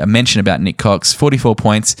 a mention about Nick Cox, 44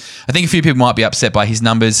 points. I think a few people might be upset by his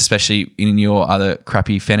numbers, especially in your other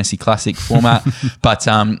crappy fantasy classic format. But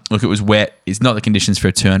look, it was wet. It's not the conditions for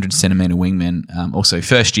a 200 centimetre wingman. Also,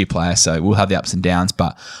 first year player, so we'll have the ups and downs,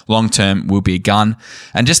 but long term will be a gun.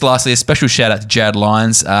 And just lastly, a special shout out to Jared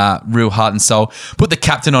Lyons, real heart and soul. Put the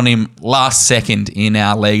captain on him last second in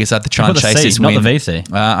our league as I had to try and chase this win. Not the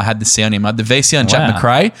VC. I had the C on him. I had the VC on Jack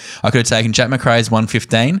McRae. I could have taken Jack McRae's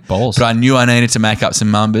 115, balls, but I knew I needed to make up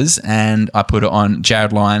some numbers, and I put it on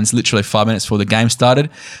Jared Lyons literally 5 minutes before the game started.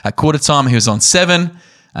 At quarter time, he was on 7.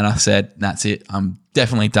 And I said, that's it. I'm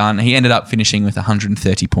definitely done. He ended up finishing with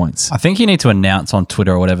 130 points. I think you need to announce on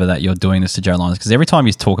Twitter or whatever that you're doing this to Jared Lyons, because every time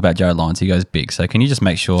you talk about Jared Lyons, he goes big. So can you just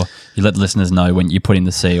make sure you let the listeners know when you put in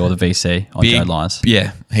the C or the VC on Jared Lyons?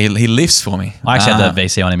 Yeah, he lifts for me. I actually had the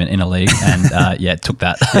VC on him in a league and took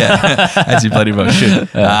that. Yeah, as you bloody well should.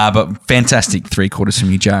 But fantastic 3 quarters from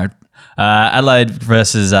you, Jared. Adelaide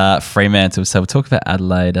versus Fremantle. So we'll talk about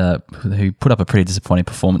Adelaide, who put up a pretty disappointing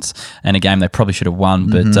performance and a game they probably should have won.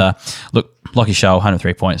 But look, Lockie Shoal,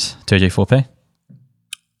 103 points, 2G 4P.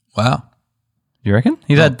 Wow. You reckon?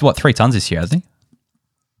 He's had, 3 tons this year, hasn't he?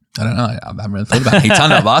 I don't know. I haven't really thought about it. He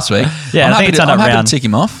turned up last week. Yeah, I'm I think happy he turned up to round. tick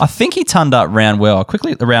him off. I think he turned up round well.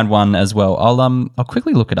 Round 1 as well. I'll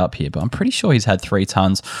quickly look it up here, but I'm pretty sure he's had 3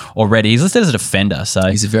 tons already. He's listed as a defender, so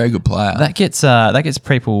He's a very good player. that gets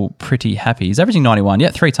people pretty happy. He's averaging 91.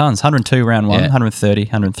 Yeah, 3 tons, 102 round 1, Yeah. 130,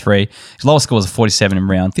 103. His lowest score was a 47 in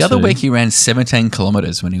round 2. The other week he ran 17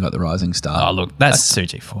 kilometres when he got the Rising Star. Oh, look, that's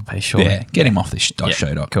 2G4P, sure. Yeah, get him off this Yeah,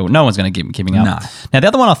 show doc. cool. No one's going to keep giving up. No. Now, the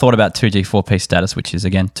other one I thought about 2G4P status, which is,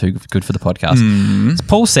 again, too good for the podcast, it's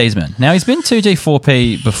Paul Seaman. Now, he's been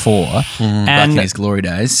 2G4P before. Back and in his glory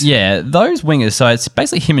days. yeah, those wingers, so it's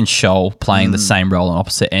basically him and Scholl playing the same role on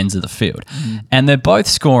opposite ends of the field. And they're both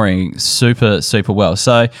scoring super, super well.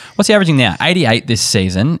 So what's he averaging now? 88 this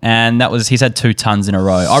season, and he's had 2 tons in a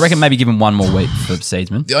row. I reckon maybe give him one more week for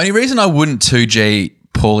Seaman. The only reason I wouldn't 2G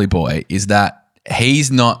Paulie Boy is that he's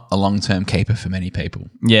not a long-term keeper for many people.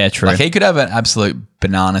 Yeah, true. Like he could have an absolute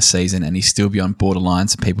banana season and he'd still be on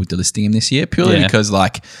borderlines of people delisting him this year purely because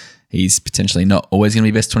like he's potentially not always going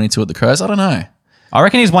to be best 22 at the Crows. I don't know. I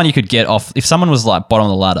reckon he's one you could get off if someone was like bottom of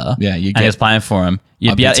the ladder. Yeah, you and get- he was playing for him.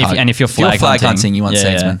 You'd I'd be be able, tight. and if you're flag hunting, you want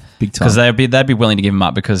Seaman. Big time. because they'd be willing to give him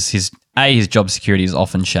up because his job security is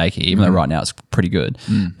often shaky, even though right now it's pretty good.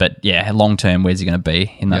 But yeah, long term, where's he going to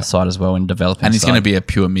be in that side as well and developing? And he's side? going to be a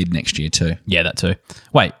pure mid next year too. Yeah, that too.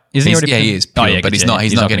 Wait, isn't he already? He is pure, but he's not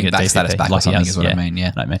getting gonna back get status DPP back or like he something has, is what I mean, yeah.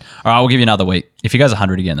 know what I mean. All right, we'll give you another week. If he goes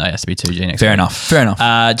 100 again, though, it has to be 2G next Fair week.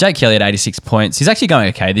 enough. Jake Kelly at 86 points. He's actually going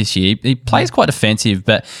okay this year. He plays quite defensive,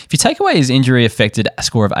 but if you take away his injury-affected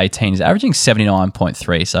score of 18, he's averaging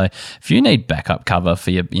 79.3. So if you need backup cover for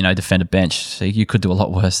your defender bench, so you could do a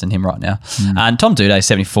lot worse than him right now. And Tom Duday,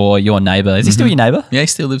 74, your neighbour. Is he still your neighbour? Yeah, he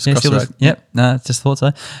still lives Yeah, across the road. Yep. No, just thought so.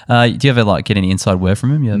 Do you ever get any inside word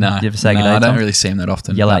from him? No, Do you ever say good day, I don't Tom? really see him that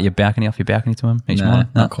often. Yell but out your balcony off your balcony to him each no, morning?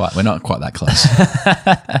 not quite. We're not quite that close.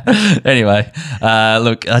 Anyway,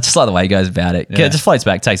 look, I just like the way he goes about it. Yeah. Just floats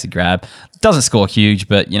back, takes a grab. Doesn't score huge,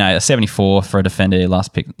 but a 74 for a defender,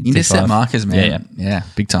 last pick. Intercept 55. markers, man. Yeah,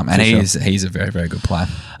 big time. And For he's a very, very good player.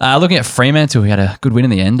 Looking at Fremantle, who had a good win in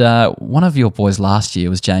the end. One of your boys last year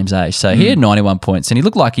was James Age. So he had 91 points, and he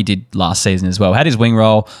looked like he did last season as well. Had his wing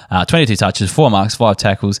roll, 22 touches, 4 marks, 5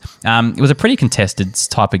 tackles. It was a pretty contested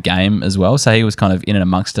type of game as well, so he was kind of in and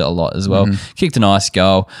amongst it a lot as well. Kicked a nice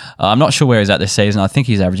goal. I'm not sure where he's at this season. I think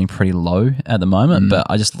he's averaging pretty low at the moment, but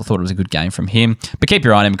I just thought it was a good game from him. But keep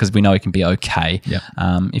your eye on him because we know he can be okay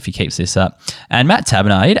if he keeps this up. And Matt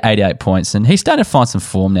Taberner, he had 88 points, and he's starting to find some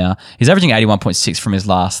form now. He's averaging 81.6 from his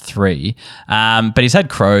last 3, but he's had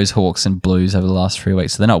Crows, Hawks, and Blues over the last 3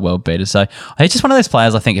 weeks, so they're not world beaters. So he's just one of those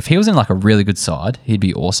players. I think if he was in like a really good side, he'd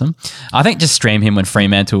be awesome. I think just stream him when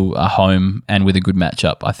Fremantle are home and with a good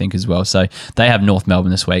matchup, I think as well. So they have North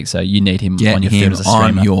Melbourne this week, so you need him Get on your him field as a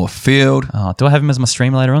streamer. on your field. Oh, do I have him as my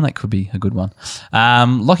stream later on? That could be a good one.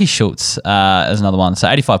 Lockie Schultz as another one. So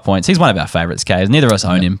 85 points. He's one of our favourites, Kay. Neither of us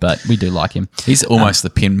own him, but we do like him. He's almost the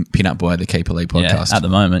pin-up boy of the Keeper League podcast. Yeah, at the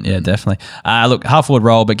moment, definitely. Look, half forward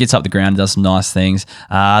roll, but gets up the ground, does some nice things.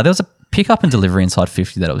 There was a pick up and delivery inside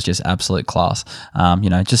 50 that it was just absolute class.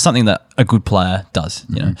 Just something that a good player does.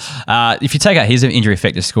 If you take out his injury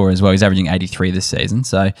affected score as well, he's averaging 83 this season,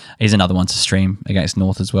 so he's another one to stream against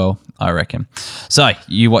North as well, I reckon. So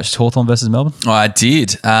you watched Hawthorn versus Melbourne? I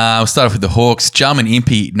did. We'll start off with the Hawks. Jarman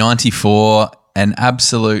Impey, 94, an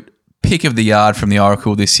absolute pick of the yard from the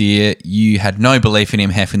Oracle this year. You had no belief in him,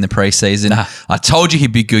 Hef, in the preseason. Nah. I told you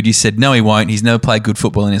he'd be good. You said, no, he won't. He's never played good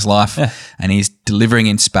football in his life, and he's delivering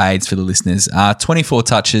in spades for the listeners. 24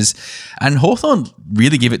 touches, and Hawthorn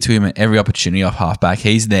really give it to him at every opportunity off halfback.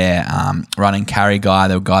 He's there, running carry guy,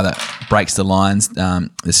 the guy that breaks the lines, the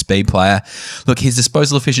speed player. Look, his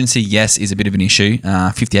disposal efficiency, yes, is a bit of an issue,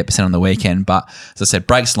 58% on the weekend, but as I said,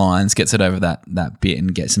 breaks lines, gets it over that bit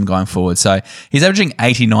and gets him going forward. So he's averaging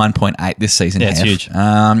 89.8 this season. Yeah, it's Hef. huge.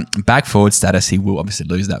 Back forward status, he will obviously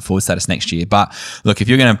lose that forward status next year. But look, if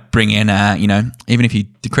you're going to bring in, even if he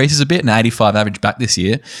decreases a bit, an 85 average back this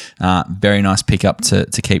year, very nice pickup to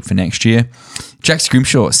keep for next year. Jack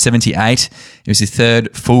Scrimshaw, 78. It was his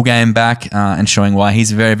 3rd full game back and showing why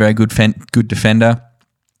he's a very, very good defender.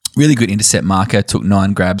 Really good intercept marker, took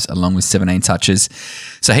 9 grabs along with 17 touches.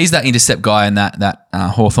 So he's that intercept guy in that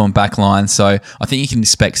Hawthorn back line. So I think you can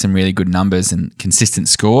expect some really good numbers and consistent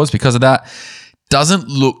scores because of that. Doesn't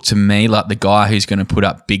look to me like the guy who's going to put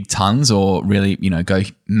up big tons or really, go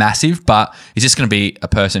massive, but he's just going to be a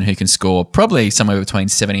person who can score probably somewhere between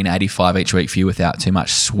 70 and 85 each week for you without too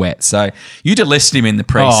much sweat. So you delisted him in the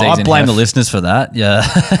preseason. I blame the listeners for that. Yeah.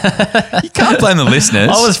 You can't blame the listeners.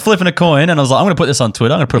 I was flipping a coin and I was like, I'm going to put this on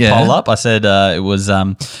Twitter. I'm going to put a poll up. I said it was,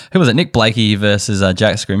 who was it? Nick Blakey versus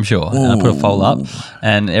Jack Scrimshaw. And I put a poll up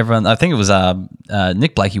and everyone, I think it was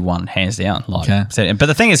Nick Blakey won hands down. Like, Okay. but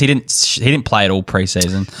the thing is, he didn't play at all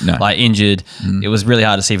preseason. No. Like injured, it was really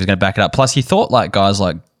hard to see if he was going to back it up. Plus, you thought like guys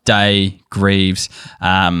like Day, Greaves,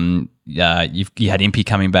 you had Impey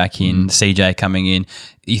coming back in, CJ coming in.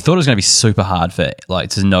 You thought it was going to be super hard for like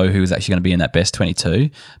to know who was actually going to be in that best 22.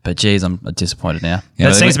 But geez, I'm disappointed now. Yeah,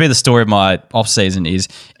 that seems to be the story of my off season. Is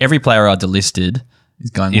every player I delisted is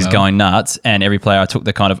going nuts, and every player I took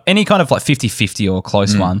the kind of any kind of like 50-50 or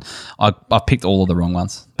close one, I picked all of the wrong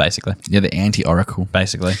ones basically. Yeah, the anti-Oracle.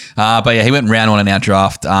 Basically. But yeah, he went round 1 in our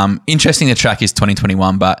draft. Interesting to track his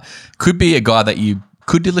 2021, but could be a guy that you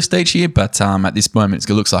could delist each year, but at this moment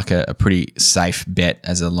it looks like a pretty safe bet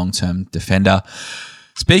as a long-term defender.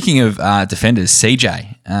 Speaking of defenders,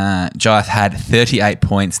 CJ Jiath had 38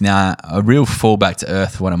 points. Now, a real fallback to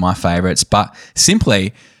earth, one of my favourites, but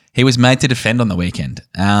simply he was made to defend on the weekend,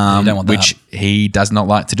 which he does not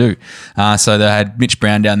like to do. So they had Mitch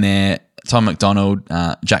Brown down there, Tom McDonald,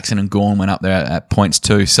 Jackson and Gawn went up there at points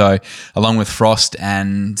too. So along with Frost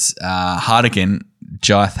and Hardigan,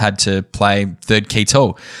 Jiath had to play third key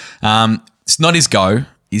tool. It's not his go.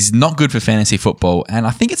 He's not good for fantasy football, and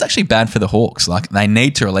I think it's actually bad for the Hawks. Like, they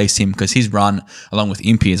need to release him because his run, along with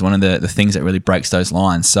Impey, is one of the things that really breaks those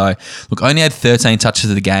lines. So, look, only had 13 touches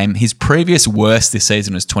of the game. His previous worst this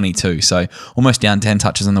season was 22, so almost down 10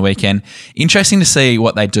 touches on the weekend. Interesting to see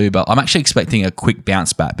what they do, but I'm actually expecting a quick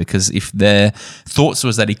bounce back because if their thoughts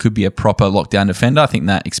was that he could be a proper lockdown defender, I think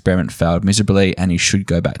that experiment failed miserably, and he should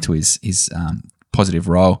go back to his positive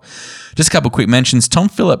role. Just a couple of quick mentions. Tom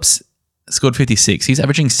Phillips scored 56. He's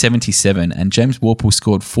averaging 77. And James Worpel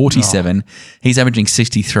scored 47. He's averaging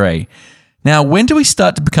 63. Now, when do we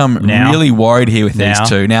start to become really worried here with these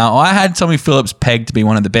two? Now, I had Tommy Phillips pegged to be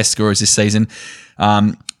one of the best scorers this season.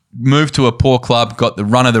 Moved to a poor club, got the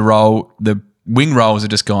run of the roll. The wing rolls are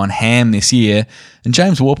just gone ham this year. And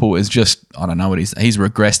James Worpel is just, I don't know what he's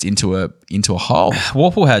regressed into a hole.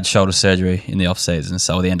 Worpel had shoulder surgery in the off-season,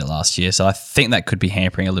 so at the end of last year. So I think that could be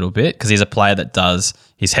hampering a little bit because he's a player that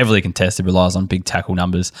he's heavily contested, relies on big tackle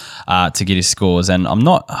numbers to get his scores. And I'm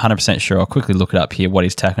not 100% sure. I'll quickly look it up here, what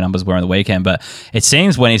his tackle numbers were on the weekend. But it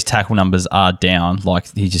seems when his tackle numbers are down,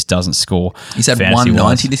 like he just doesn't score. He's had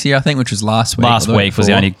 190 this year, I think, which was last week. Last week was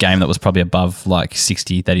the only game that was probably above like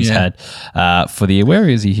 60 that he's had for the year. Where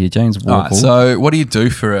is he here? James Worpel. Right, so what do you do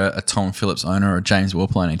for a Tom Phillips owner or a James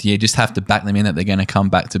Worpel owner? Do you just have to back them in that they're going to come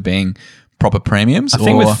back to being proper premiums? I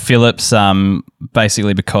think with Phillips,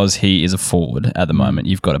 basically because he is a forward at the moment,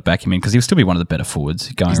 you've got to back him in because he'll still be one of the better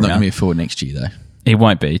forwards going around. He's not going to be a forward next year, though. He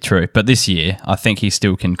won't be, true. But this year, I think he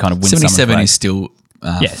still can kind of win 77 is still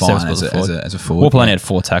fine as a forward. Worpel only had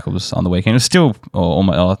 4 tackles on the weekend. It was still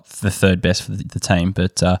almost the third best for the team,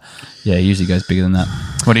 but he usually goes bigger than that.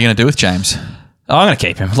 What are you going to do with James? I'm going to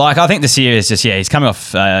keep him. Like, I think this year is just, he's coming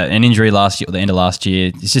off an injury last year, or the end of last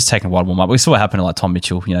year. It's just taking a while to warm up. We saw what happened to like Tom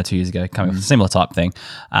Mitchell, 2 years ago, coming off a similar type thing.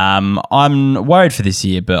 I'm worried for this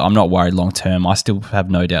year, but I'm not worried long term. I still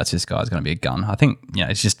have no doubts this guy's going to be a gun. I think,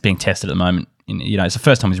 it's just being tested at the moment. It's the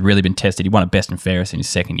first time he's really been tested. He won a best and fairest in his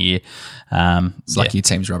second year. It's like your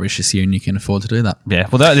team's rubbish this year and you can afford to do that. Yeah.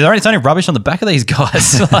 Well, it's only rubbish on the back of these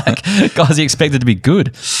guys. Like, guys you expected to be good.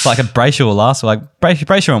 It's like a Brayshaw last week. Like,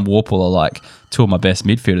 Brayshaw and Worpel are like two of my best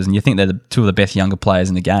midfielders, and you think they're the two of the best younger players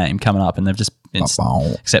in the game coming up, and they've just been,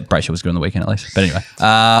 except Brayshaw was good on the weekend at least. But anyway.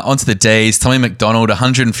 On to the Ds. Tommy McDonald,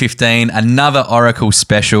 115, another Oracle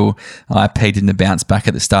special. I pegged him to bounce back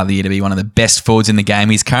at the start of the year to be one of the best forwards in the game.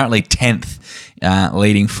 He's currently 10th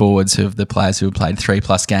leading forwards of the players who have played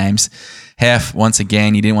 3+ games. Hef, once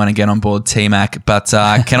again, you didn't want to get on board T-Mac, but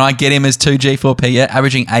can I get him as 2G4P yet?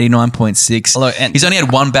 Averaging 89.6. He's only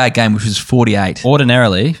had one bad game, which was 48.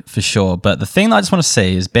 Ordinarily, for sure. But the thing that I just want to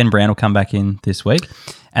see is Ben Brown will come back in this week.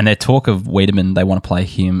 And their talk of Wiedemann, they want to play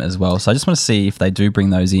him as well. So I just want to see if they do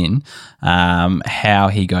bring those in, how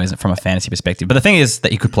he goes from a fantasy perspective. But the thing is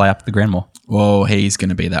that he could play up the ground more. Well, he's going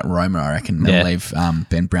to be that roamer, I reckon. They'll leave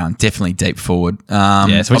Ben Brown definitely deep forward. So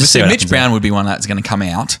obviously Mitch Brown would be one that's going to come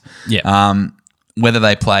out. Yeah. Whether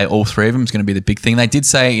they play all three of them is going to be the big thing. They did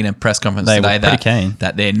say in a press conference today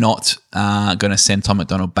that they're not going to send Tom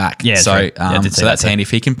McDonald back. Yeah, so that's handy.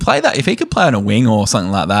 If he can play that, if he could play on a wing or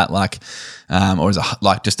something like that, or as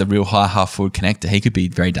just a real high half forward connector, he could be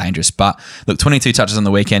very dangerous. But look, 22 touches on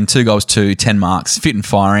the weekend, 2 goals, 10 marks, fit and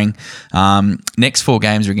firing. Next 4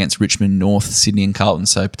 games are against Richmond, North, Sydney and Carlton,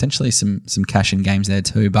 so potentially some cash in games there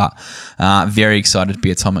too. But very excited to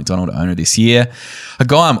be a Tom McDonald owner this year. A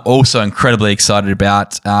guy I'm also incredibly excited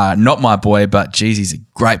about, not my boy, but geez, he's a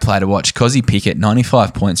great player to watch. Kozzy Pickett,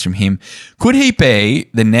 95 points from him. Could he be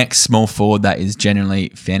the next small forward that is generally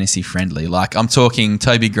fantasy friendly? Like, I'm talking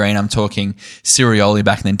Toby Green, I'm talking Sirioli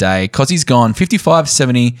back in the day. Cozzy's gone 55,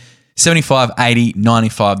 70, 75, 80,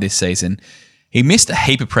 95 this season. He missed a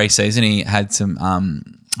heap of preseason. He had some,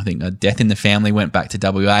 I think, a death in the family, went back to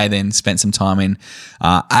WA, then spent some time in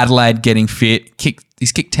Adelaide getting fit.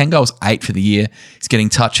 He's kicked 10 goals, 8 for the year. He's getting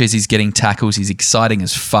touches. He's getting tackles. He's exciting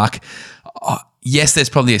as fuck. Yes, there's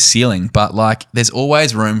probably a ceiling, but like there's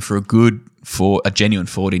always room for a genuine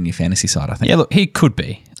forward in your fantasy side, I think. Yeah, look, he could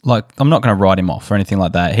be. Like, I'm not going to write him off or anything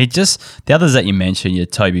like that. The others that you mentioned, your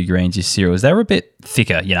Toby Greens, your Cyrils, they were a bit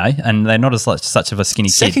thicker, and they're not as such of a skinny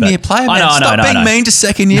kid. Second-year player, man. Stop being mean to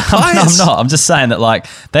second-year players. I'm not. I'm just saying that, like,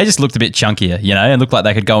 they just looked a bit chunkier, and looked like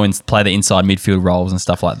they could go and play the inside midfield roles and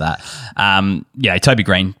stuff like that. Toby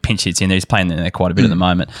Green pinch hits in there. He's playing there quite a bit at the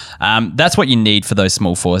moment. That's what you need for those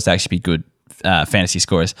small forwards to actually be good fantasy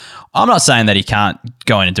scorers. I'm not saying that he can't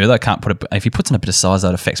go in and do that. If he puts in a bit of size,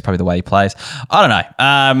 that affects probably the way he plays. I don't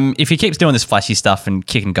know. If he keeps doing this flashy stuff and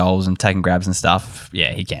kicking goals and taking grabs and stuff,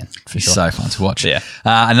 yeah, he can. He's so fun to watch. Yeah.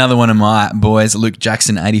 Another one of my boys, Luke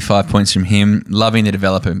Jackson, 85 points from him. Loving the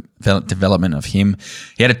development of him.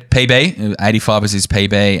 He had a PB, 85 was his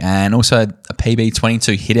PB, and also a PB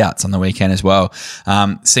 22 hitouts on the weekend as well.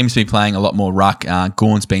 Seems to be playing a lot more ruck.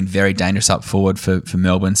 Gawn's been very dangerous up forward for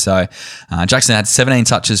Melbourne. So Jackson had 17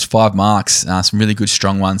 touches, 5 marks, some really good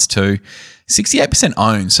strong ones too. 68%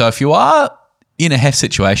 owned. So if you are in a heft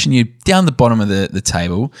situation, you're down the bottom of the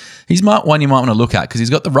table, he's one you might want to look at because he's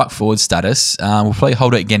got the ruck forward status. We'll probably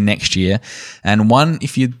hold it again next year. And one,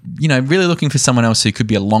 if you're really looking for someone else who could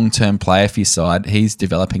be a long-term player for your side, he's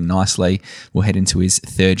developing nicely. We'll head into his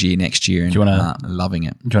 3rd year next year and loving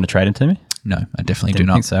it. Do you want to trade him to me? No, I definitely do Didn't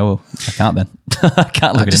not. think so. Well, I can't then. I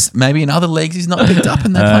can't look at him. Maybe in other leagues he's not picked up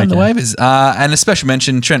and they're playing the waivers. And a special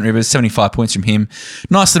mention, Trent Rivers, 75 points from him.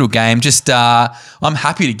 Nice little game. Just I'm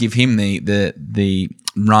happy to give him the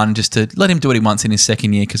run just to let him do what he wants in his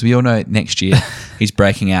 2nd year because we all know next year he's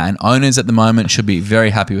breaking out. And owners at the moment should be very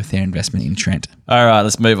happy with their investment in Trent. All right,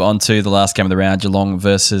 let's move on to the last game of the round, Geelong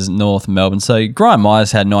versus North Melbourne. So Graham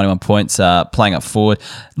Myers had 91 points playing up forward.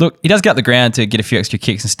 Look, he does get up the ground to get a few extra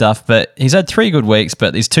kicks and stuff, but he's had 3 good weeks,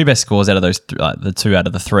 but his 2 best scores out of those, the 2 out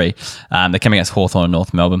of the 3, they're coming against Hawthorn and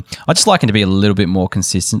North Melbourne. I just like him to be a little bit more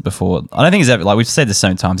consistent before. I don't think he's ever, like we've said this so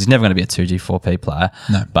many times, he's never going to be a 2G, 4P player.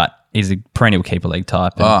 No. But he's a perennial keeper league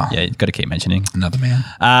type. And you've got to keep mentioning. Another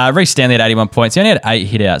man. Reece Stanley had 81 points. He only had 8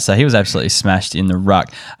 hit outs, so he was absolutely smashed in the ruck.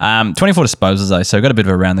 24 disposals, though, so got a bit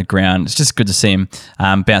of around the ground. It's just good to see him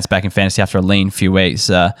bounce back in fantasy after a lean few weeks.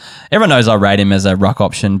 Everyone knows I rate him as a ruck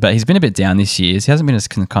option, but he's been a bit down this year. He hasn't been as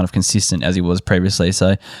kind of consistent as he was previously,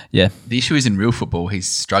 so yeah. The issue is in real football, he's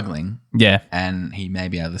struggling. Yeah. And he may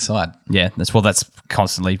be out of the side. Yeah, that's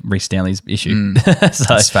constantly Reece Stanley's issue. So,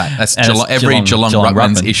 that's fact. That's every Geelong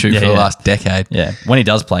ruckman's issue for the last decade. Yeah, when he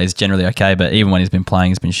does play, he's generally okay, but even when he's been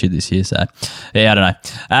playing, he's been shit this year. So, yeah, I don't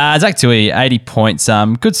know. Zach Tui, 80 points.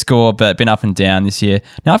 Good score, but been up and down this year.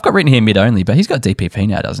 Now, I've got written here mid-only, but he's got DPP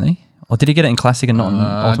now, doesn't he? Or did he get it in Classic and not in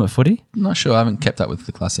Ultimate Footy? I'm not sure. I haven't kept up with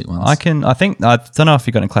the Classic ones. I don't know if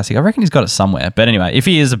he got it in Classic. I reckon he's got it somewhere. But anyway, if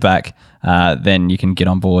he is a back, then you can get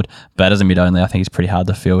on board. But as a mid-only, I think he's pretty hard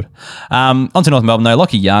to field. On to North Melbourne, though.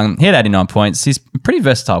 Lockie Young, he had 89 points. He's a pretty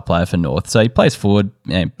versatile player for North. So he plays forward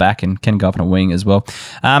and back and can go up on a wing as well.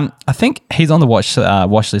 I think he's on the watch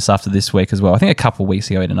list after this week as well. I think a couple of weeks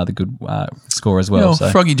ago he had another good score as well.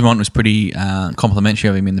 Froggy Dumont was pretty complimentary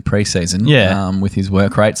of him in the preseason with his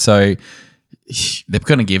work rate. So they're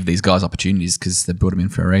going to give these guys opportunities because they brought them in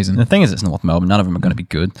for a reason. The thing is, it's North Melbourne. None of them are going to be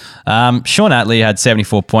good. Sean Atley had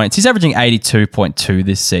 74 points. He's averaging 82.2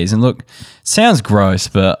 this season. Look, sounds gross,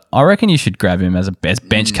 but I reckon you should grab him as a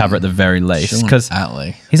bench cover at the very least because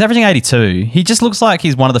he's averaging 82. He just looks like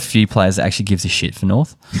he's one of the few players that actually gives a shit for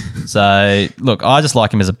North. So, look, I just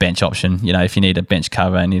like him as a bench option. If you need a bench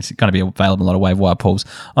cover and he's going to be available in a lot of waiver wire pools,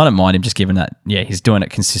 I don't mind him just given that, he's doing it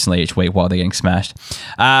consistently each week while they're getting smashed.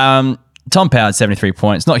 Tom Powell had 73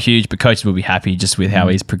 points. Not huge, but coaches will be happy just with how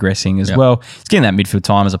he's progressing as well. He's getting that midfield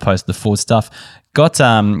time as opposed to the forward stuff. Got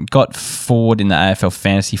forward in the AFL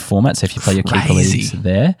fantasy format, so if you play your keeper leagues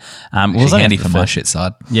there. Was handy for my shit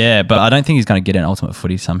side. Yeah, but I don't think he's going to get an Ultimate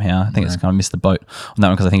Footy somehow. I think it's going to miss the boat on that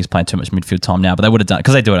one because I think he's playing too much midfield time now. But they would have done it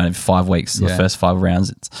because they do it over 5 weeks. The first 5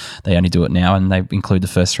 rounds, they only do it now, and they include the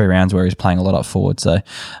first 3 rounds where he's playing a lot up forward. So,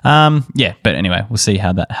 but anyway, we'll see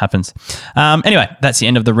how that happens. Anyway, that's the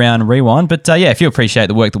end of the round rewind. But if you appreciate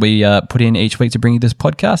the work that we put in each week to bring you this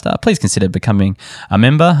podcast, please consider becoming a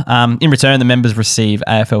member. In return, the members receive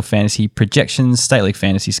AFL fantasy projections, state league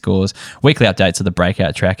fantasy scores, weekly updates of the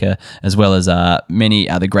breakout tracker, as well as many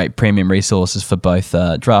other great premium resources for both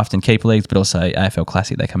draft and keeper leagues, but also AFL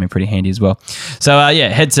Classic. They come in pretty handy as well. So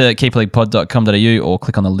head to keeperleaguepod.com.au or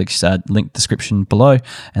click on the link description below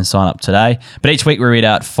and sign up today. But each week we read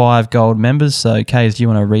out 5 gold members. So Kays, do you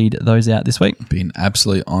want to read those out this week? Be an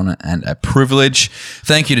absolute honour and a privilege.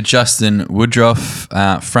 Thank you to Justin Woodruff,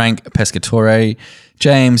 Frank Pescatore,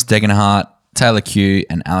 James Degenhart, Taylor Q,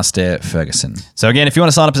 and Alistair Ferguson. So again, if you want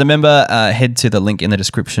to sign up as a member, head to the link in the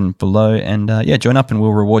description below and join up and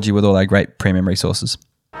we'll reward you with all our great premium resources.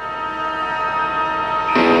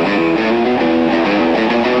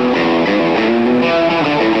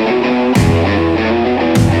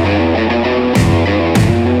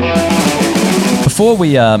 Before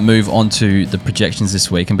we move on to the projections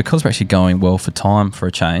this week, and because we're actually going well for time for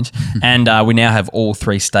a change, and we now have all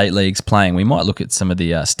 3 state leagues playing, we might look at some of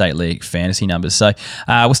the state league fantasy numbers. So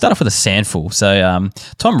we'll start off with a sandful. So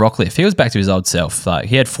Tom Rockcliffe, he was back to his old self.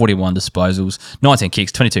 He had 41 disposals, 19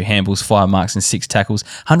 kicks, 22 handballs, 5 marks and 6 tackles,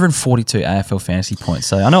 142 AFL fantasy points.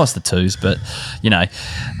 So I know it's the twos, but,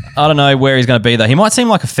 I don't know where he's going to be, though. He might seem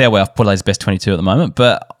like a fair way off Port Adelaide's best 22 at the moment,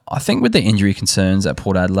 but I think with the injury concerns at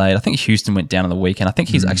Port Adelaide, I think Houston went down on the weekend. I think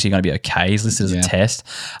he's actually going to be okay. He's listed as a test.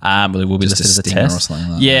 Well, he will be listed as a test. Or something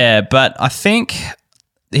like that. Yeah, but I think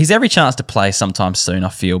he's every chance to play sometime soon, I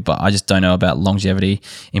feel, but I just don't know about longevity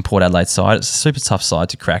in Port Adelaide's side. It's a super tough side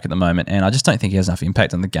to crack at the moment, and I just don't think he has enough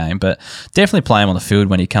impact on the game, but definitely play him on the field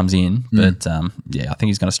when he comes in. But I think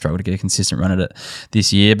he's going to struggle to get a consistent run at it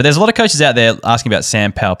this year. But there's a lot of coaches out there asking about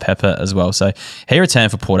Sam Powell-Pepper as well. So he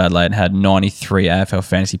returned for Port Adelaide and had 93 AFL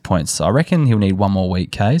fantasy points. So I reckon he'll need one more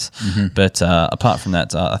week, Case. But apart from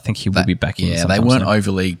that, I think he will be back in. Yeah, they weren't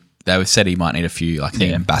overly... They said he might need a few. Like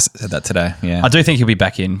Bassett said that today. Yeah, I do think he'll be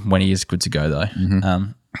back in when he is good to go, though.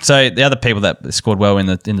 So the other people that scored well in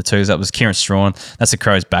the twos, that was Kieran Strawn. That's the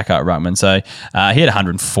Crows' backup ruckman. So he had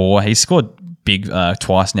 104. He scored big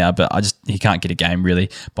twice now, but he can't get a game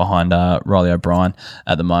really behind Riley O'Brien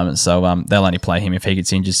at the moment. So they'll only play him if he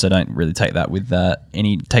gets injured. So don't really take that with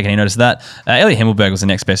any notice of that. Elliot Himmelberg was the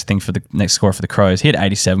next best thing for the next scorer for the Crows. He had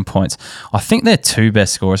 87 points. I think their 2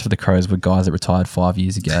 best scorers for the Crows were guys that retired 5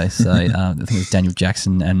 years ago. So I think it was Daniel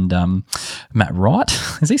Jackson and Matt Wright.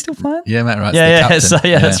 Is he still playing? Yeah, Matt Wright's the captain. So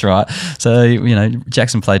that's right. So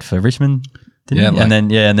Jackson played for Richmond. And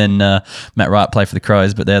then Matt Wright played for the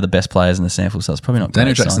Crows, but they're the best players in the sample, so it's probably not.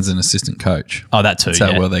 Daniel Jackson's an assistant coach. Oh, that too. That's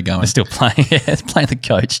how well they're going. They're still playing. Yeah, playing the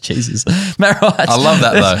coach. Jesus, Matt Wright. I love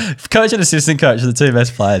that though. Coach and assistant coach are the 2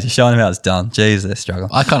 best players. You're showing them how it's done. Jeez, they're struggling.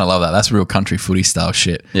 I kind of love that. That's real country footy style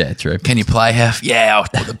shit. Yeah, true. Can you play half? Yeah, I'll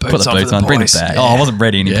put the boots on. Bring the bag. Yeah. Oh, I wasn't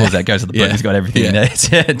ready, and he pulls out, goes to the boot. He's got everything he needs.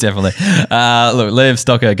 Yeah, definitely. Look, Liam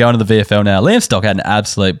Stocker going to the VFL now. Liam Stocker had an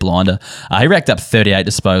absolute blinder. He racked up 38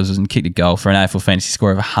 disposals and kicked a goal for an AFL fantasy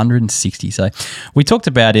score of 160. So we talked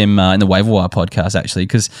about him in the Waiver Wire podcast, actually,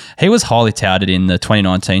 because he was highly touted in the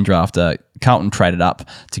 2019 draft. Carlton traded up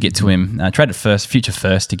to get to him, traded future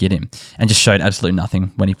first to get him, and just showed absolutely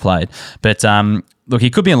nothing when he played. But look, he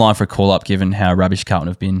could be in line for a call-up given how rubbish Carlton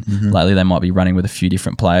have been lately. They might be running with a few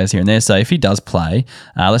different players here and there. So if he does play,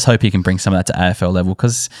 let's hope he can bring some of that to AFL level,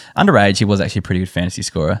 because underage, he was actually a pretty good fantasy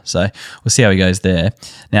scorer. So we'll see how he goes there.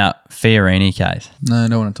 Now, Fiorini, Case. No, I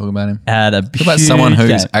don't want to talk about him. Had a talk about someone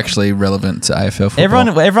who's actually relevant to AFL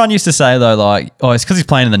football. Everyone used to say, though, like, oh, it's because he's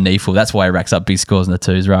playing in the NEAFL. That's why he racks up big scores in the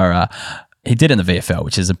twos. He did it in the VFL,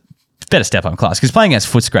 which is a better step up in class, because he's playing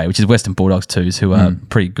against Footscray, which is Western Bulldogs twos, who are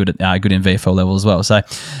pretty good at good in VFL level as well. So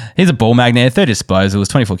he's a ball magnet, 30 disposals,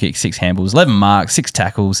 24 kicks, 6 handballs, 11 marks, 6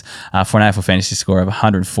 tackles for an AFL fantasy score of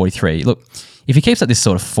 143. Look, if he keeps up this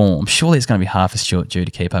sort of form, surely it's going to be half as short due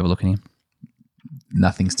to keep overlooking him.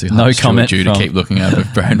 Nothing's too hard due to keep looking over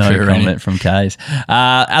Brad. No comment from Kays.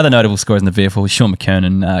 Other notable scores in the VFL: Sean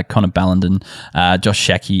McKernan, Connor Ballenden, Josh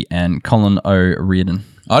Shackey, and Colin O'Riordan.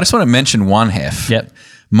 I just want to mention one hef. Yep.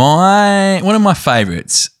 One of my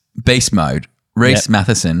favourites, Beast Mode, Reece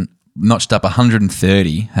Matheson, notched up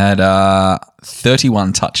 130, had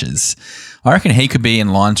 31 touches. I reckon he could be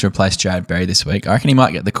in line to replace Jared Berry this week. I reckon he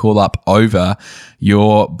might get the call up over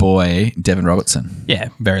your boy, Devin Robertson. Yeah,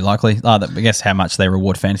 very likely. I guess how much they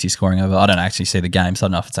reward fantasy scoring over. I don't actually see the game, so I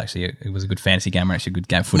don't know if it's actually it was a good fantasy game or actually a good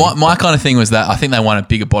game footy. My kind of thing was that I think they want a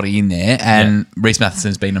bigger body in there, and Reece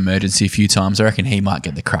Matheson's been an emergency a few times. I reckon he might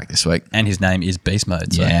get the crack this week. And his name is Beast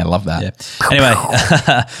Mode. So. Yeah, I love that. Yeah. Anyway,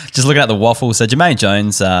 just looking at the waffle. So Jermaine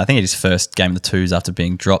Jones, I think he had his first game of the twos after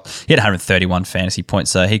being dropped. He had 131 fantasy points,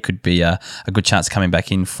 so he could be a good chance coming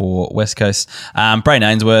back in for West Coast. Brayden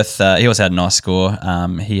Ainsworth, he also had a nice score.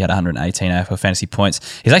 He had 118 AFL fantasy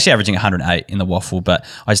points. He's actually averaging 108 in the waffle, but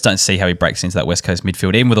I just don't see how he breaks into that West Coast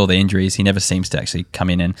midfield. Even with all the injuries, he never seems to actually come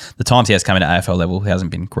in, and the times he has come in at AFL level, he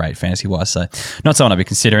hasn't been great fantasy-wise, so not someone I'd be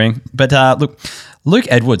considering. But look, Luke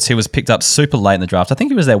Edwards, who was picked up super late in the draft. I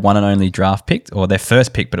think he was their one and only draft pick, or their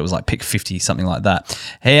first pick, but it was like pick 50, something like that.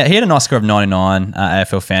 He had a nice score of 99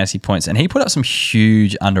 AFL fantasy points, and he put up some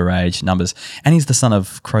huge underage numbers. And he's the son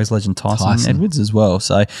of Crows legend Tyson Edwards as well.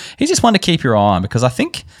 So he's just one to keep your eye on, because I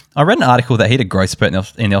think I read an article that he had a growth spurt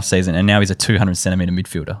in the off-season, and now he's a 200-centimetre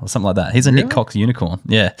midfielder or something like that. He's a Nick Cox unicorn.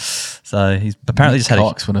 Yeah. So he's apparently Nick just had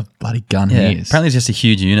Cox, what a bloody gun he is. Apparently he's just a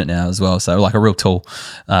huge unit now as well. So like a real tall,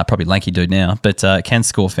 probably lanky dude now, but can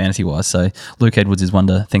score fantasy-wise. So Luke Edwards is one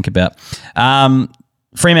to think about.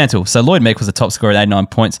 Fremantle. So Lloyd Meek was the top scorer at 89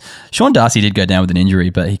 points. Sean Darcy did go down with an injury,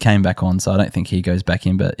 but he came back on, so I don't think he goes back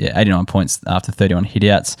in. But yeah, 89 points after 31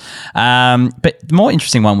 hitouts. But the more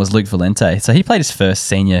interesting one was Luke Valente. So he played his first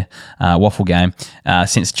senior waffle game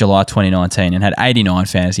since July 2019 and had 89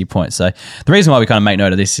 fantasy points. So the reason why we kind of make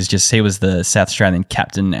note of this is just he was the South Australian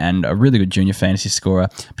captain and a really good junior fantasy scorer,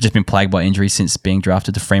 but just been plagued by injuries since being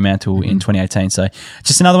drafted to Fremantle in 2018. So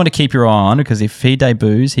just another one to keep your eye on, because if he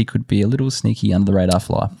debuts, he could be a little sneaky under the radar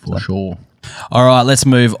fly. For sure. All right, let's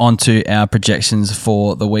move on to our projections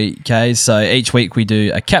for the week, Kays. So each week we do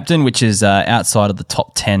a captain, which is outside of the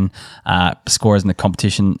top 10 scorers in the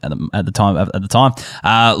competition at the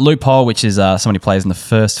time. Loophole, which is someone who plays in the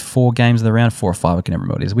first 4 games of the round, 4 or 5, I can never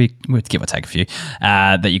remember what it is. We have to give or take a few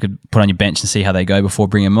that you could put on your bench and see how they go before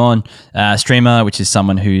bringing them on. Streamer, which is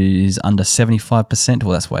someone who is under 75%.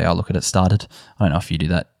 Well, that's the way I look at it started. I don't know if you do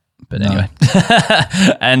that. But anyway,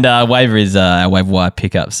 and waiver is a waiver wire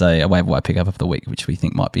pickup. So a waiver wire pickup of the week, which we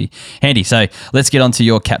think might be handy. So let's get on to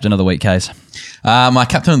your captain of the week, Kays. My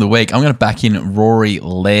captain of the week, I'm going to back in Rory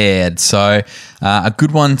Laird. So a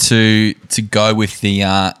good one to go with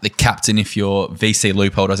the captain if your VC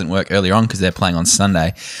loophole doesn't work earlier on, because they're playing on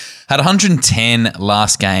Sunday. Had 110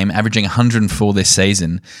 last game, averaging 104 this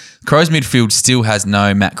season. Crows midfield still has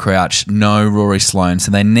no Matt Crouch, no Rory Sloane, so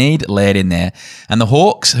they need Laird in there. And the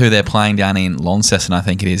Hawks, who they're playing down in Launceston, I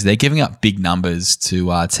think it is, they're giving up big numbers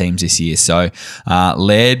to teams this year. So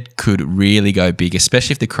Laird could really go big,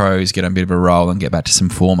 especially if the Crows get on a bit of a roll and get back to some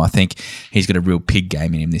form. I think he's got a real pig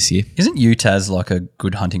game in him this year. Isn't Utah's like a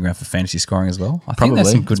good hunting ground for fantasy scoring as well? I probably. think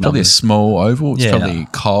that's some good it's probably numbers. A small oval. It's probably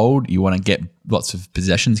cold. You want to get lots of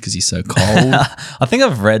possessions because he's so cold. I think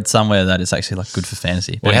I've read somewhere that it's actually like good for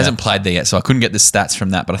fantasy. Well, he hasn't played there yet, so I couldn't get the stats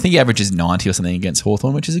from that. But I think he averages 90 or something against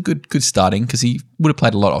Hawthorn, which is a good starting, because he would have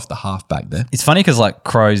played a lot off the half back there. It's funny because like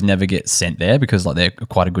Crows never get sent there because like they're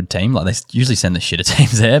quite a good team. Like they usually send the shitter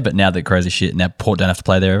teams there, but now that Crows are shit, now Port don't have to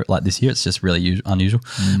play there like this year. It's just really unusual.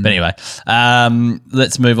 But anyway,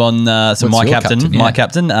 let's move on. So my captain,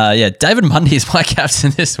 David Mundy is my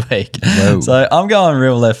captain this week. Whoa. So I'm going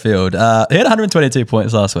real left field. He had 122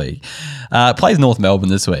 points last week. Plays North Melbourne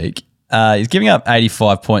this week. He's giving up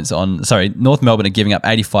 85 points North Melbourne are giving up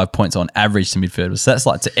 85 points on average to midfielders. So that's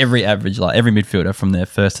like to every average, like every midfielder from their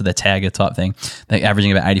first to their tagger type thing. They're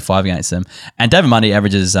averaging about 85 against them. And David Mundy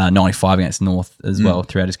averages 95 against North as well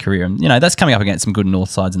throughout his career. And, that's coming up against some good North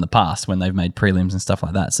sides in the past when they've made prelims and stuff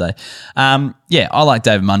like that. So, I like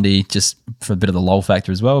David Mundy just for a bit of the lull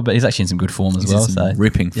factor as well, but he's actually in some good form as well. So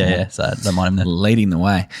ripping form. Yeah, so don't mind him there. Leading the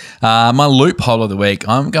way. My loophole of the week,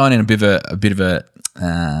 I'm going in a bit of a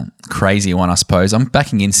crazy one, I suppose. I'm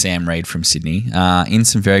backing in Sam Reid from Sydney, in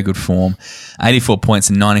some very good form. 84 points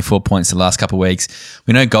and 94 points the last couple of weeks.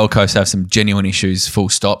 We know Gold Coast have some genuine issues, full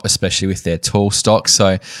stop, especially with their tall stock. So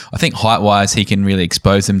I think height-wise, he can really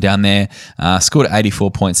expose them down there. Scored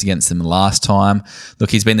 84 points against them last time.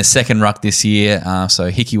 Look, he's been the second ruck this year, so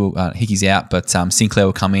Hickey's out, but Sinclair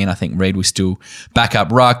will come in. I think Reid will still back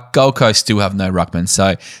up ruck. Gold Coast still have no ruckman,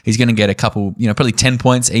 so he's going to get a couple, probably 10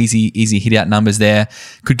 points, easy hit-out numbers there.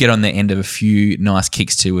 Could get on the end of a few nice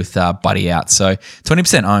kicks too with Buddy out. So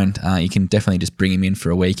 20% owned. You can definitely just bring him in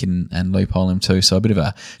for a week and loophole him too. So a bit of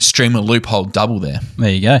a streamer loophole double there.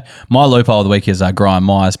 There you go. My loophole of the week is Graham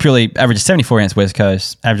Myers. Purely averages 74 against West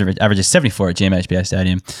Coast, averages 74 at GMHBA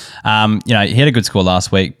Stadium. He had a good score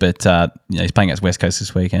last week, but he's playing against West Coast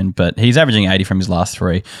this weekend. But he's averaging 80 from his last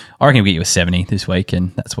 3. I reckon he'll get you a 70 this week,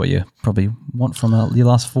 and that's what you probably want from your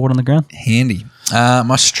last forward on the ground. Handy.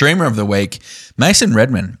 My streamer of the week, Mason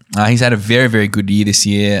Redman. He's had a very, very good year this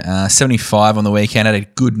year. 75 on the weekend, had a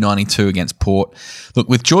good 92 against Port. Look,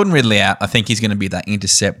 with Jordan Ridley out, I think he's going to be that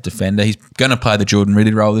intercept defender. He's going to play the Jordan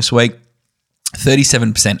Ridley role this week.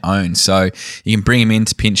 37% owned, so you can bring him in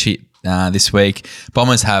to pinch hit this week.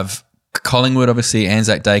 Bombers have Collingwood, obviously,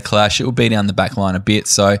 Anzac Day clash. It will be down the back line a bit.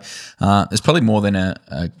 So there's probably more than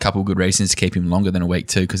a couple good reasons to keep him longer than a week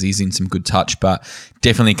too, because he's in some good touch. But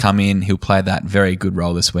definitely come in. He'll play that very good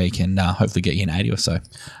role this week and hopefully get you an 80 or so.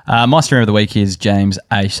 My streamer of the week is James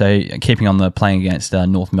Aish. So keeping on the playing against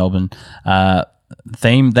North Melbourne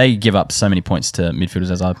theme, they give up so many points to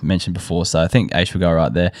midfielders, as I've mentioned before. So I think Aish will go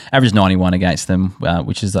right there. Average 91 against them,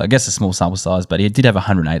 which is, I guess, a small sample size, but he did have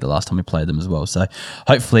 108 the last time he played them as well. So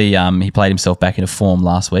hopefully he played himself back into form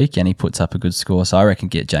last week and he puts up a good score. So I reckon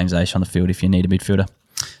get James Aish on the field if you need a midfielder.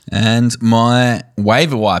 And my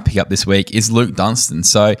waiver wire pickup this week is Luke Dunstan.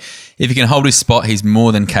 So if he can hold his spot, he's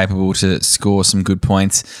more than capable to score some good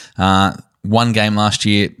points. One game last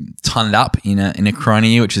year, tonned up in a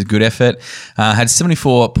crony year, which is a good effort. Had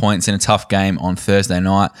 74 points in a tough game on Thursday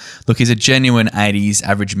night. Look, he's a genuine 80s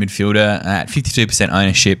average midfielder at 52%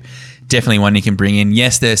 ownership. Definitely one you can bring in.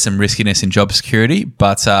 Yes, there's some riskiness in job security,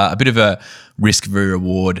 but a bit of a risk v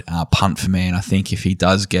reward punt for me. And I think if he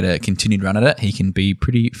does get a continued run at it, he can be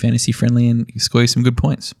pretty fantasy friendly and score you some good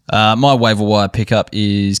points. My waiver wire pickup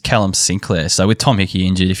is Callum Sinclair. So with Tom Hickey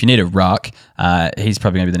injured, if you need a ruck, he's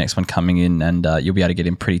probably going to be the next one coming in, and you'll be able to get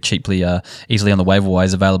him pretty cheaply, easily on the waiver wire.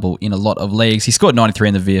 He's available in a lot of leagues. He scored 93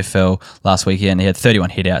 in the VFL last weekend. He had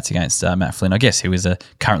 31 hit-outs against Matt Flynn. I guess he was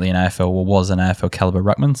currently an AFL or was an AFL caliber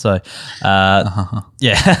ruckman. So,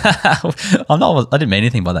 yeah, I didn't mean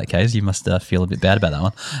anything by that case. You must feel a bit bad about that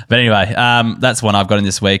one. But anyway, that's one I've got in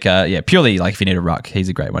this week. Purely like if you need a ruck, he's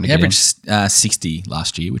a great one to get in. Averaged 60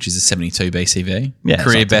 last year, which is a 72 BCV. Yeah,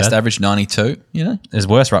 career best average 92. You know, there's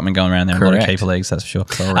worse ruckmen going around there in a lot of keeper leagues, that's for sure.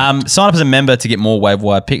 Sign up as a member to get more waiver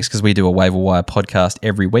wire picks, because we do a waiver wire podcast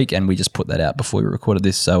every week, and we just put that out before we recorded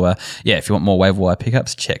this. So if you want more waiver wire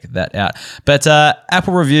pickups, check that out. But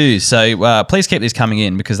Apple reviews, so please keep these coming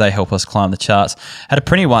in because they help us climb the charts. Had a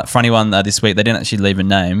pretty funny one this week. They didn't actually leave a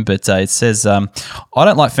name, but it says, I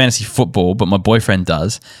don't like fantasy football, but my boyfriend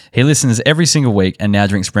does. He listens every single week and now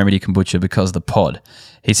drinks Remedy kombucha because of the pod.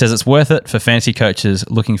 He says it's worth it for fantasy coaches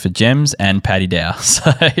looking for gems and Paddy Dow.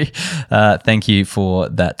 So thank you for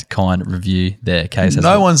that kind review there, Case.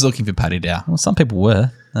 No one's looking for Paddy Dow. Well, some people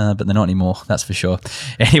were, but they're not anymore, that's for sure.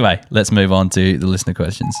 Anyway, let's move on to the listener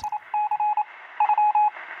questions.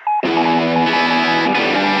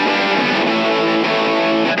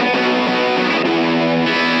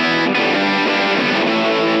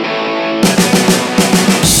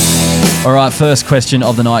 All right, first question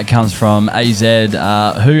of the night comes from AZ.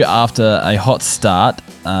 Who, after a hot start,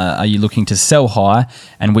 are you looking to sell high,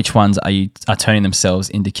 and which ones are turning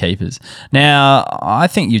themselves into keepers? Now, I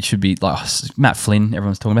think you should be like Matt Flynn.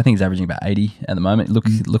 Everyone's talking about. I think he's averaging about 80 at the moment.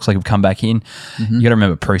 Looks like he'll come back in. Mm-hmm. You got to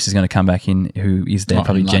remember, Bruce is going to come back in, who is there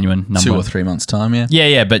probably genuine number 2 or 3 months time.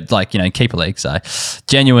 Yeah, but like keeper league, so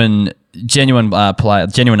genuine player,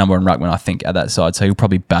 genuine number one ruckman, I think, at that side. So he'll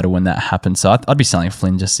probably battle when that happens. So I'd be selling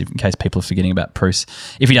Flynn just in case people are forgetting about Bruce.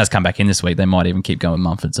 If he does come back in this week, they might even keep going with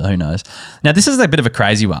Mumford. So who knows? Now, this is a bit of a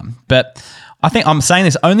crazy one, but I think I'm saying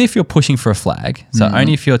this only if you're pushing for a flag. So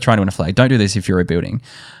only if you're trying to win a flag. Don't do this if you're rebuilding.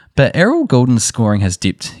 But Errol Goulden's scoring has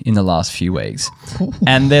dipped in the last few weeks.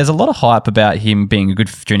 And there's a lot of hype about him being a good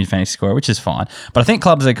junior fantasy scorer, which is fine. But I think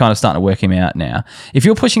clubs are kind of starting to work him out now. If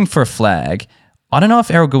you're pushing for a flag, I don't know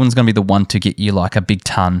if Errol Goulden's going to be the one to get you like a big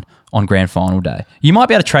ton on grand final day. You might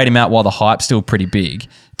be able to trade him out while the hype's still pretty big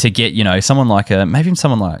to get, someone like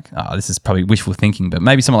this is probably wishful thinking, but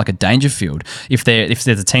maybe someone like a Dangerfield. If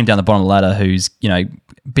there's a team down the bottom of the ladder who's,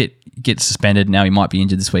 gets suspended, now he might be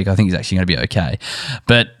injured this week, I think he's actually going to be okay.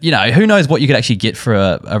 But, who knows what you could actually get for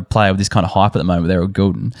a player with this kind of hype at the moment with Errol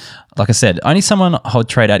Goulden. Like I said, only someone I'd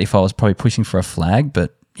trade out if I was probably pushing for a flag,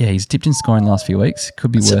 but yeah, he's dipped in scoring the last few weeks.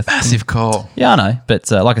 Could be worth a massive call. Yeah, I know. But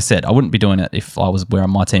like I said, I wouldn't be doing it if I was where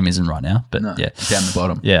my team isn't right now. But yeah, down the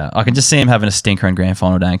bottom. Yeah, I can just see him having a stinker in grand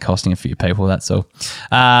final day and costing a few people. That's all.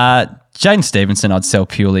 Jaden Stevenson, I'd sell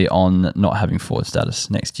purely on not having forward status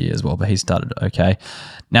next year as well, but he started okay.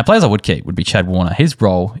 Now, players I would keep would be Chad Warner. His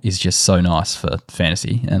role is just so nice for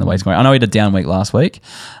fantasy and the way he's going. I know he had a down week last week,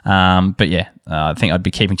 but yeah, I think I'd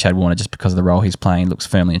be keeping Chad Warner just because of the role he's playing. He looks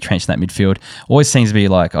firmly entrenched in that midfield. Always seems to be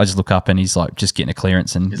like, I just look up and he's like just getting a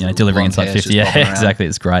clearance and delivering inside 50. Yeah, exactly.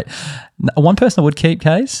 It's great. One person I would keep,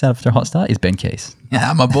 Case, after a hot start is Ben Keys.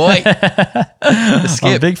 Yeah, my boy.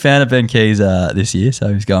 I'm a big fan of Ben Keys this year,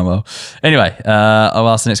 so he's going well. Anyway, I'll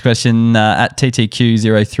ask the next question at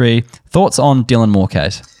TTQ03. Thoughts on Dylan Moore,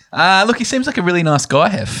 Case? Look, he seems like a really nice guy,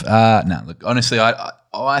 Hef. No, look, honestly,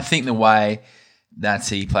 I think the way that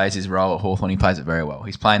he plays his role at Hawthorn, he plays it very well.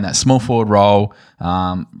 He's playing that small forward role,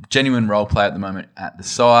 genuine role play at the moment at the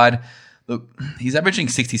side. look, he's averaging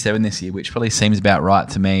 67 this year, which probably seems about right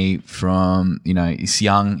to me from, he's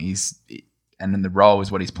young, and then the role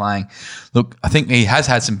is what he's playing. Look, I think he has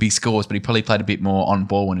had some big scores, but he probably played a bit more on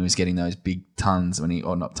ball when he was getting those big tons,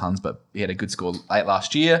 or not tons, but he had a good score late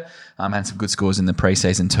last year, had some good scores in the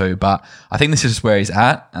preseason too. But I think this is just where he's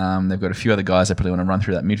at. They've got a few other guys that probably want to run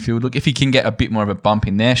through that midfield. Look, if he can get a bit more of a bump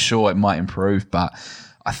in there, sure, it might improve, but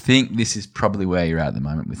I think this is probably where you're at the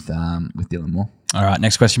moment with Dylan Moore. All right,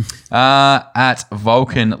 next question. At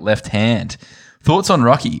Vulcan Left Hand. Thoughts on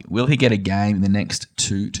Rocky? Will he get a game in the next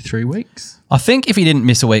 2 to 3 weeks? I think if he didn't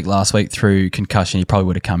miss a week last week through concussion, he probably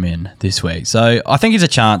would have come in this week. So I think he's a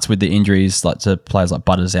chance with the injuries, like to players like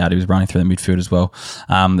Butters out, he was running through the midfield as well,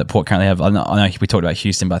 that Port currently have. I know we talked about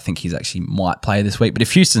Houston, but I think he's actually might play this week. But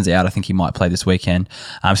if Houston's out, I think he might play this weekend,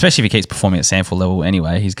 especially if he keeps performing at Sanford level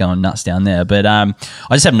anyway. He's going nuts down there. But I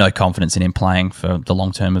just have no confidence in him playing for the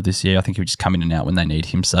long term of this year. I think he would just come in and out when they need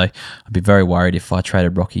him. So I'd be very worried if I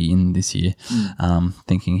traded Rocky in this year,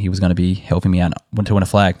 thinking he was going to be helping me out to win a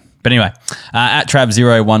flag. But anyway, at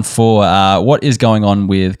Trav014, what is going on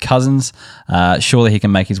with Cousins? Surely he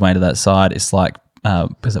can make his way to that side. It's like,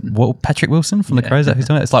 is it Patrick Wilson from the Crows? Who's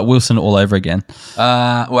doing it? It's like Wilson all over again.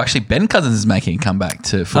 Well, actually, Ben Cousins is making a comeback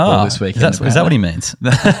to football this weekend. Is that what he means?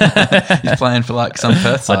 He's playing for like some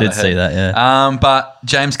Perth side. I did see that, yeah. But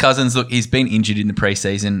James Cousins, look, he's been injured in the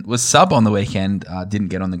preseason, was sub on the weekend, didn't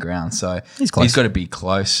get on the ground. So he's got to be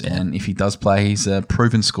close. Yeah. And if he does play, he's a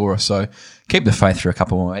proven scorer. So keep the faith for a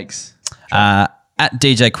couple more weeks. At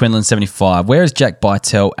DJ Quinlan 75, where is Jack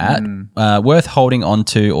Bytel at? Worth holding on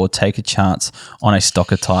to or take a chance on a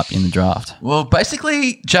stocker type in the draft? Well,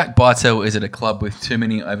 basically, Jack Bytel is at a club with too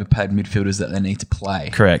many overpaid midfielders that they need to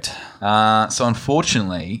play. Correct. So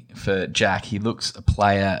unfortunately for Jack, he looks a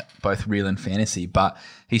player both real and fantasy, but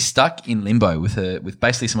he's stuck in limbo with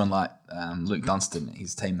basically someone like Luke Dunstan,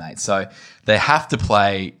 his teammate. So they have to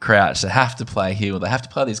play Crouch, they have to play Hill, they have to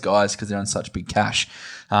play these guys because they're on such big cash.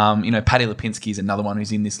 Paddy Lipinski is another one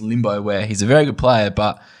who's in this limbo where he's a very good player,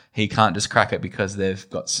 but he can't just crack it because they've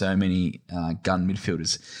got so many gun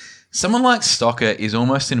midfielders. Someone like Stocker is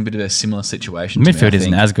almost in a bit of a similar situation. Midfield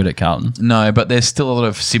isn't as good at Carlton. No, but there's still a lot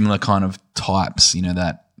of similar kind of types,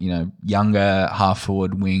 younger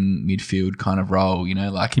half-forward wing midfield kind of role,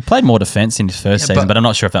 like... He played more defence in his first season, but I'm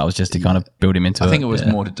not sure if that was just to kind of build him into it. I think it was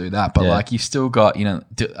more to do that, but you've still got,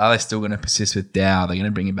 are they still going to persist with Dow? Are they going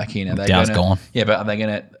to bring him back in? Dow's gone. Yeah, but are they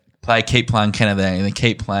going to keep playing Kennedy and they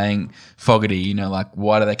keep playing Fogarty?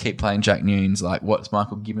 Why do they keep playing Jack Nunes? What's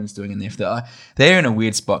Michael Gibbons doing in there? They're in a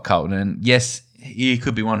weird spot, Carlton, and yes, he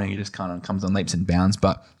could be one who just kind of comes on leaps and bounds,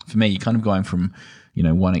 but for me, you're kind of going from,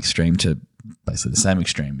 one extreme to basically the same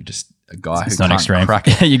extreme. You're just a guy who can't crack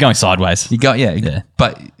it. You're going sideways. You go,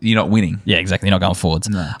 but you're not winning. Yeah, exactly. You're not going forwards.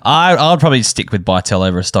 No. I would probably stick with Bytel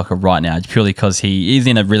over a Stocker right now, purely because he is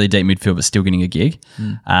in a really deep midfield but still getting a gig.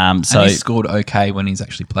 So and he scored okay when he's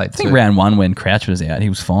actually played. I think round one when Crouch was out, he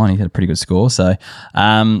was fine. He had a pretty good score. So,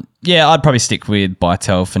 I'd probably stick with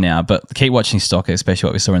Bytel for now, but keep watching Stocker, especially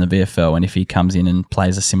what we saw in the VFL. And if he comes in and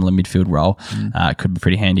plays a similar midfield role, it could be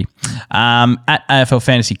pretty handy. At AFL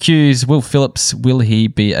Fantasy Qs, Will Phillips, will he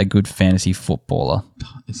be a good fantasy footballer?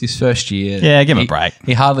 It's his first year. Yeah, give him a break.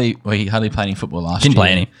 He hardly played any football last year. Didn't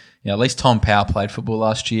play any. Yeah, at least Tom Powell played football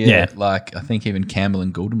last year. Yeah. I think even Campbell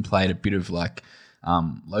and Goulden played a bit of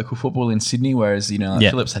local football in Sydney, whereas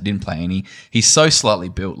Phillips didn't play any. He's so slightly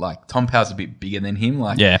built. Tom Powell's a bit bigger than him.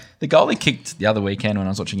 The goal he kicked the other weekend when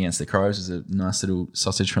I was watching against the Crows was a nice little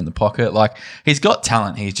sausage from the pocket. He's got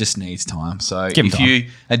talent. He just needs time. So if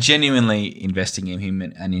you are genuinely investing in him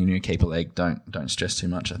and in your keeper league, don't stress too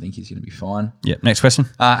much. I think he's going to be fine. Yep. Next question.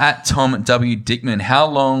 At Tom W. Dickman, how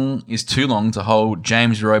long is too long to hold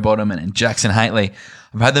James Rowbottom and Jackson Haitley?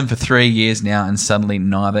 I've had them for 3 years now, and suddenly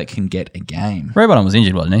neither can get a game. Rowbottom was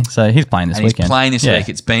injured, wasn't he? So he's playing this weekend. He's playing this week.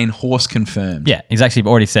 It's been horse confirmed. Yeah, he's actually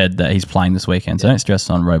already said that he's playing this weekend, so don't stress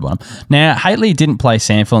on Rowbottom. Now, Haitley didn't play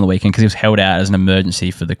Sandford on the weekend because he was held out as an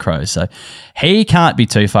emergency for the Crows, so he can't be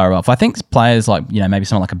too far off. I think players like, maybe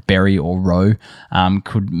someone like a Berry or Rowe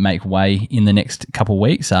could make way in the next couple of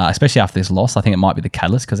weeks, especially after this loss. I think it might be the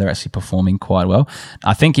catalyst because they're actually performing quite well.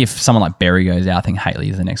 I think if someone like Berry goes out, I think Haitley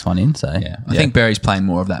is the next one in. So I think Berry's playing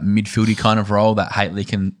more of that midfieldy kind of role that Haitley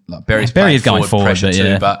can. Berry is going forward pressure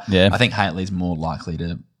too, but yeah. I think Haitley's more likely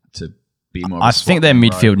to be more. I think their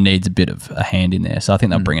midfield needs a bit of a hand in there, so I think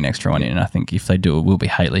they'll bring an extra one in. And I think if they do, it will be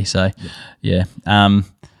Haitley. So yeah. All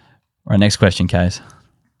right, next question, Case.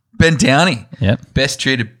 Ben Downey. Yep. Best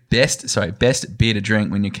best beer to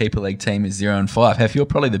drink when your keeper league team is 0-5. Hef, you're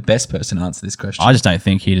probably the best person to answer this question. I just don't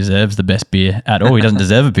think he deserves the best beer at all. He doesn't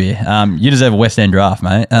deserve a beer. You deserve a West End draft,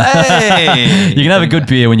 mate. Hey! You can have a good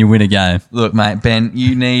beer when you win a game. Look, mate, Ben,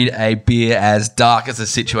 you need a beer as dark as the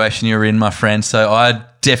situation you're in, my friend. So I'd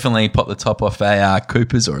definitely pop the top off a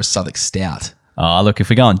Cooper's or a Southwark Stout. Oh, look, if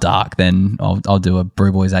we're going dark, then I'll do a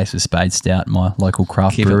Brew Boys Ace of Spades Stout, my local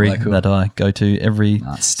craft brewery that I go to every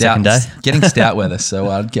second day. Getting stout weather, so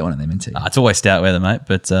I'd get one of them into. It's always stout weather, mate.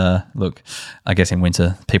 But look, I guess in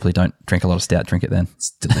winter, people who don't drink a lot of stout drink it then.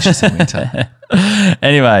 It's delicious in winter.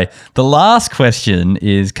 Anyway, the last question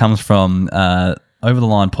comes from Over the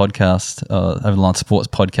Line podcast, Over the Line Sports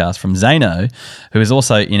podcast from Zano, who is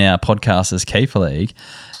also in our Podcasters Keeper League.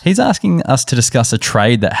 He's asking us to discuss a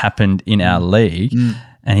trade that happened in our league,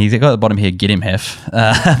 and he's got at the bottom here, get him, Hef,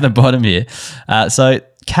 at the bottom here. So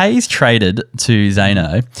K's traded to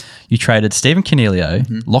Zano. You traded Stephen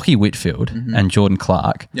Coniglio, Lockie Whitfield, and Jordan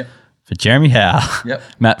Clark for Jeremy Howe,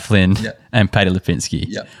 Matt Flynn, and Peter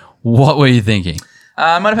Lipinski. What were you thinking?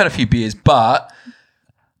 I might have had a few beers, but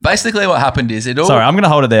basically what happened is Sorry, I'm going to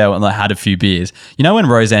hold it there and I had a few beers. You know when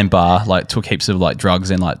Roseanne Barr took heaps of drugs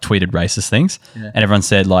and tweeted racist things, and everyone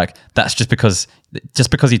said that's just because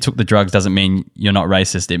he took the drugs doesn't mean you're not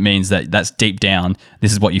racist. It means that's deep down,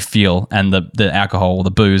 this is what you feel, and the alcohol or the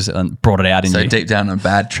booze brought it out in you. So deep down, a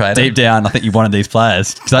bad trader. Deep down, I think you wanted these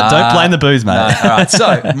players. Don't blame the booze, mate. No. All right,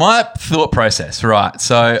 so my thought process, right?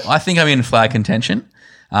 So I think I'm in flag contention.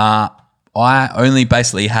 I only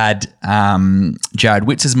basically had Jared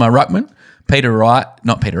Witts as my ruckman.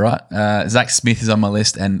 Zach Smith is on my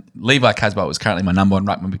list, and Levi Casbolt was currently my number one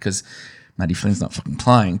ruckman because Matty Flynn's not fucking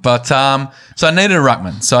playing. But so I needed a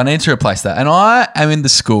ruckman, so I needed to replace that. And I am in the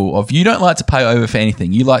school of you don't like to pay over for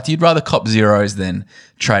anything. You'd rather cop zeros than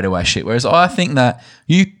trade away shit. Whereas I think that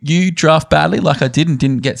you draft badly, like I did, and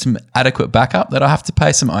didn't get some adequate backup, that I have to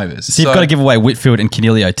pay some overs. So you've got to give away Whitfield and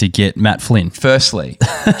Coniglio to get Matt Flynn. Firstly,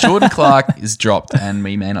 Jordan Clark is dropped, and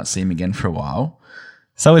we may not see him again for a while.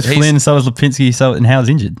 So is Flynn, so is Lipinski, and Howe's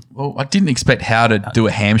injured. Well, I didn't expect Howe to do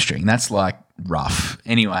a hamstring. That's rough.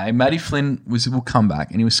 Anyway, Matty Flynn will come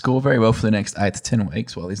back and he will score very well for the next 8 to 10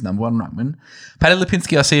 weeks while he's number one ruckman. Paddy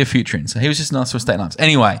Lipinski, I see a future in. So he was just nice for state lines.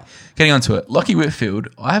 Anyway, getting onto it. Lockie Whitfield,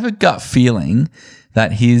 I have a gut feeling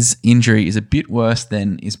that his injury is a bit worse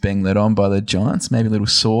than is being led on by the Giants. Maybe a little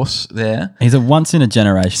sauce there. He's a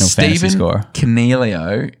once-in-a-generational fantasy scorer.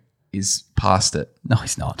 Coniglio is past it. No,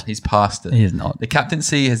 he's not. He's past it. He is not. The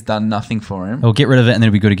captaincy has done nothing for him. We'll get rid of it and then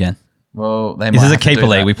it'll be good again. Well, this is a keeper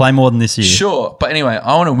league. We play more than this year. Sure. But anyway,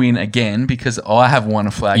 I want to win again because I have won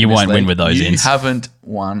a flag. You won't win with those ins. ins. You haven't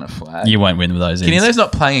won a flag. You won't win with those ins. Coniglio's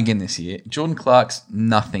not playing again this year. Jordan Clark's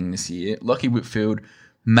nothing this year. Lockie Whitfield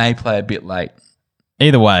may play a bit late.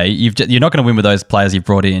 Either way, you're not going to win with those players you've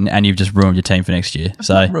brought in, and you've just ruined your team for next year.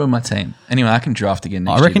 Ruined my team. Anyway, I can draft again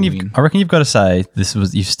next year. I reckon you've got to say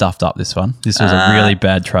you've stuffed up this one. This was a really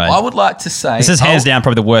bad trade. I would like to say this is hands down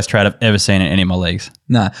probably the worst trade I've ever seen in any of my leagues.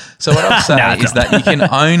 No. So what I'm saying is that you can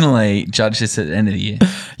only judge this at the end of the year.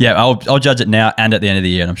 Yeah, I'll judge it now and at the end of the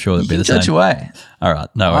year, and I'm sure it'll be the same. Judge away. All right,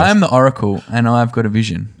 no worries. I am the oracle, and I've got a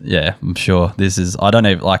vision. Yeah, I'm sure this is. I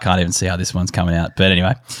can't even see how this one's coming out. But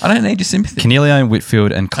anyway, I don't need your sympathy. Coniglio,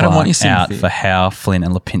 Whitfield, and Clark out for Howe, Flynn,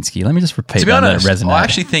 and Lipinski. Let me just repeat that. To be honest, I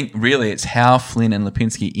actually think really it's Howe, Flynn, and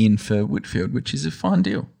Lipinski in for Whitfield, which is a fine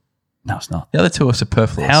deal. No, it's not. The other two are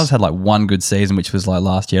superfluous. Howe's had one good season, which was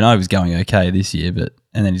last year. I know he was going okay this year,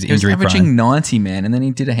 and then he's injury prone. He was averaging 90, man, and then he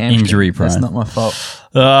did a hamstring. Injury prone. That's not my fault.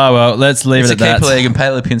 Oh, well, let's leave it at that. It's a keeper league, and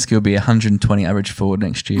Peter Lipinski will be 120 average forward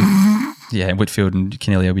next year. Yeah, Whitfield and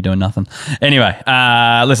Coniglio will be doing nothing. Anyway,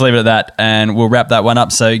 let's leave it at that, and we'll wrap that one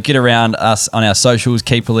up. So get around us on our socials,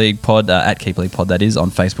 Keeper League Pod, at Keeper League Pod, that is, on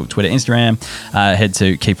Facebook, Twitter, Instagram. Head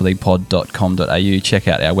to keeperleaguepod.com.au, check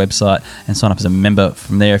out our website, and sign up as a member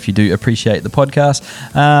from there if you do appreciate the podcast.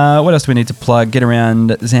 What else do we need to plug? Get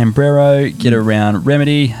around Zambrero, get around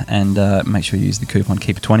Remedy, and make sure you use the coupon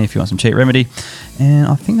Keeper20 if you want some cheap Remedy. And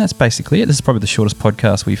I think that's basically it. This is probably the shortest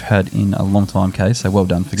podcast we've had in a long time, Case. So well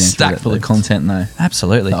done for getting through that. Stacked full of content, though.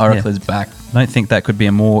 Absolutely. The Oracle is back. I don't think that could be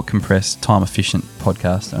a more compressed, time-efficient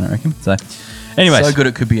podcast, I don't reckon. So, anyway. So good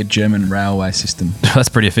it could be a German railway system. That's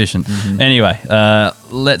pretty efficient. Mm-hmm. Anyway,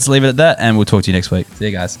 let's leave it at that, and we'll talk to you next week. See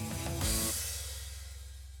you guys.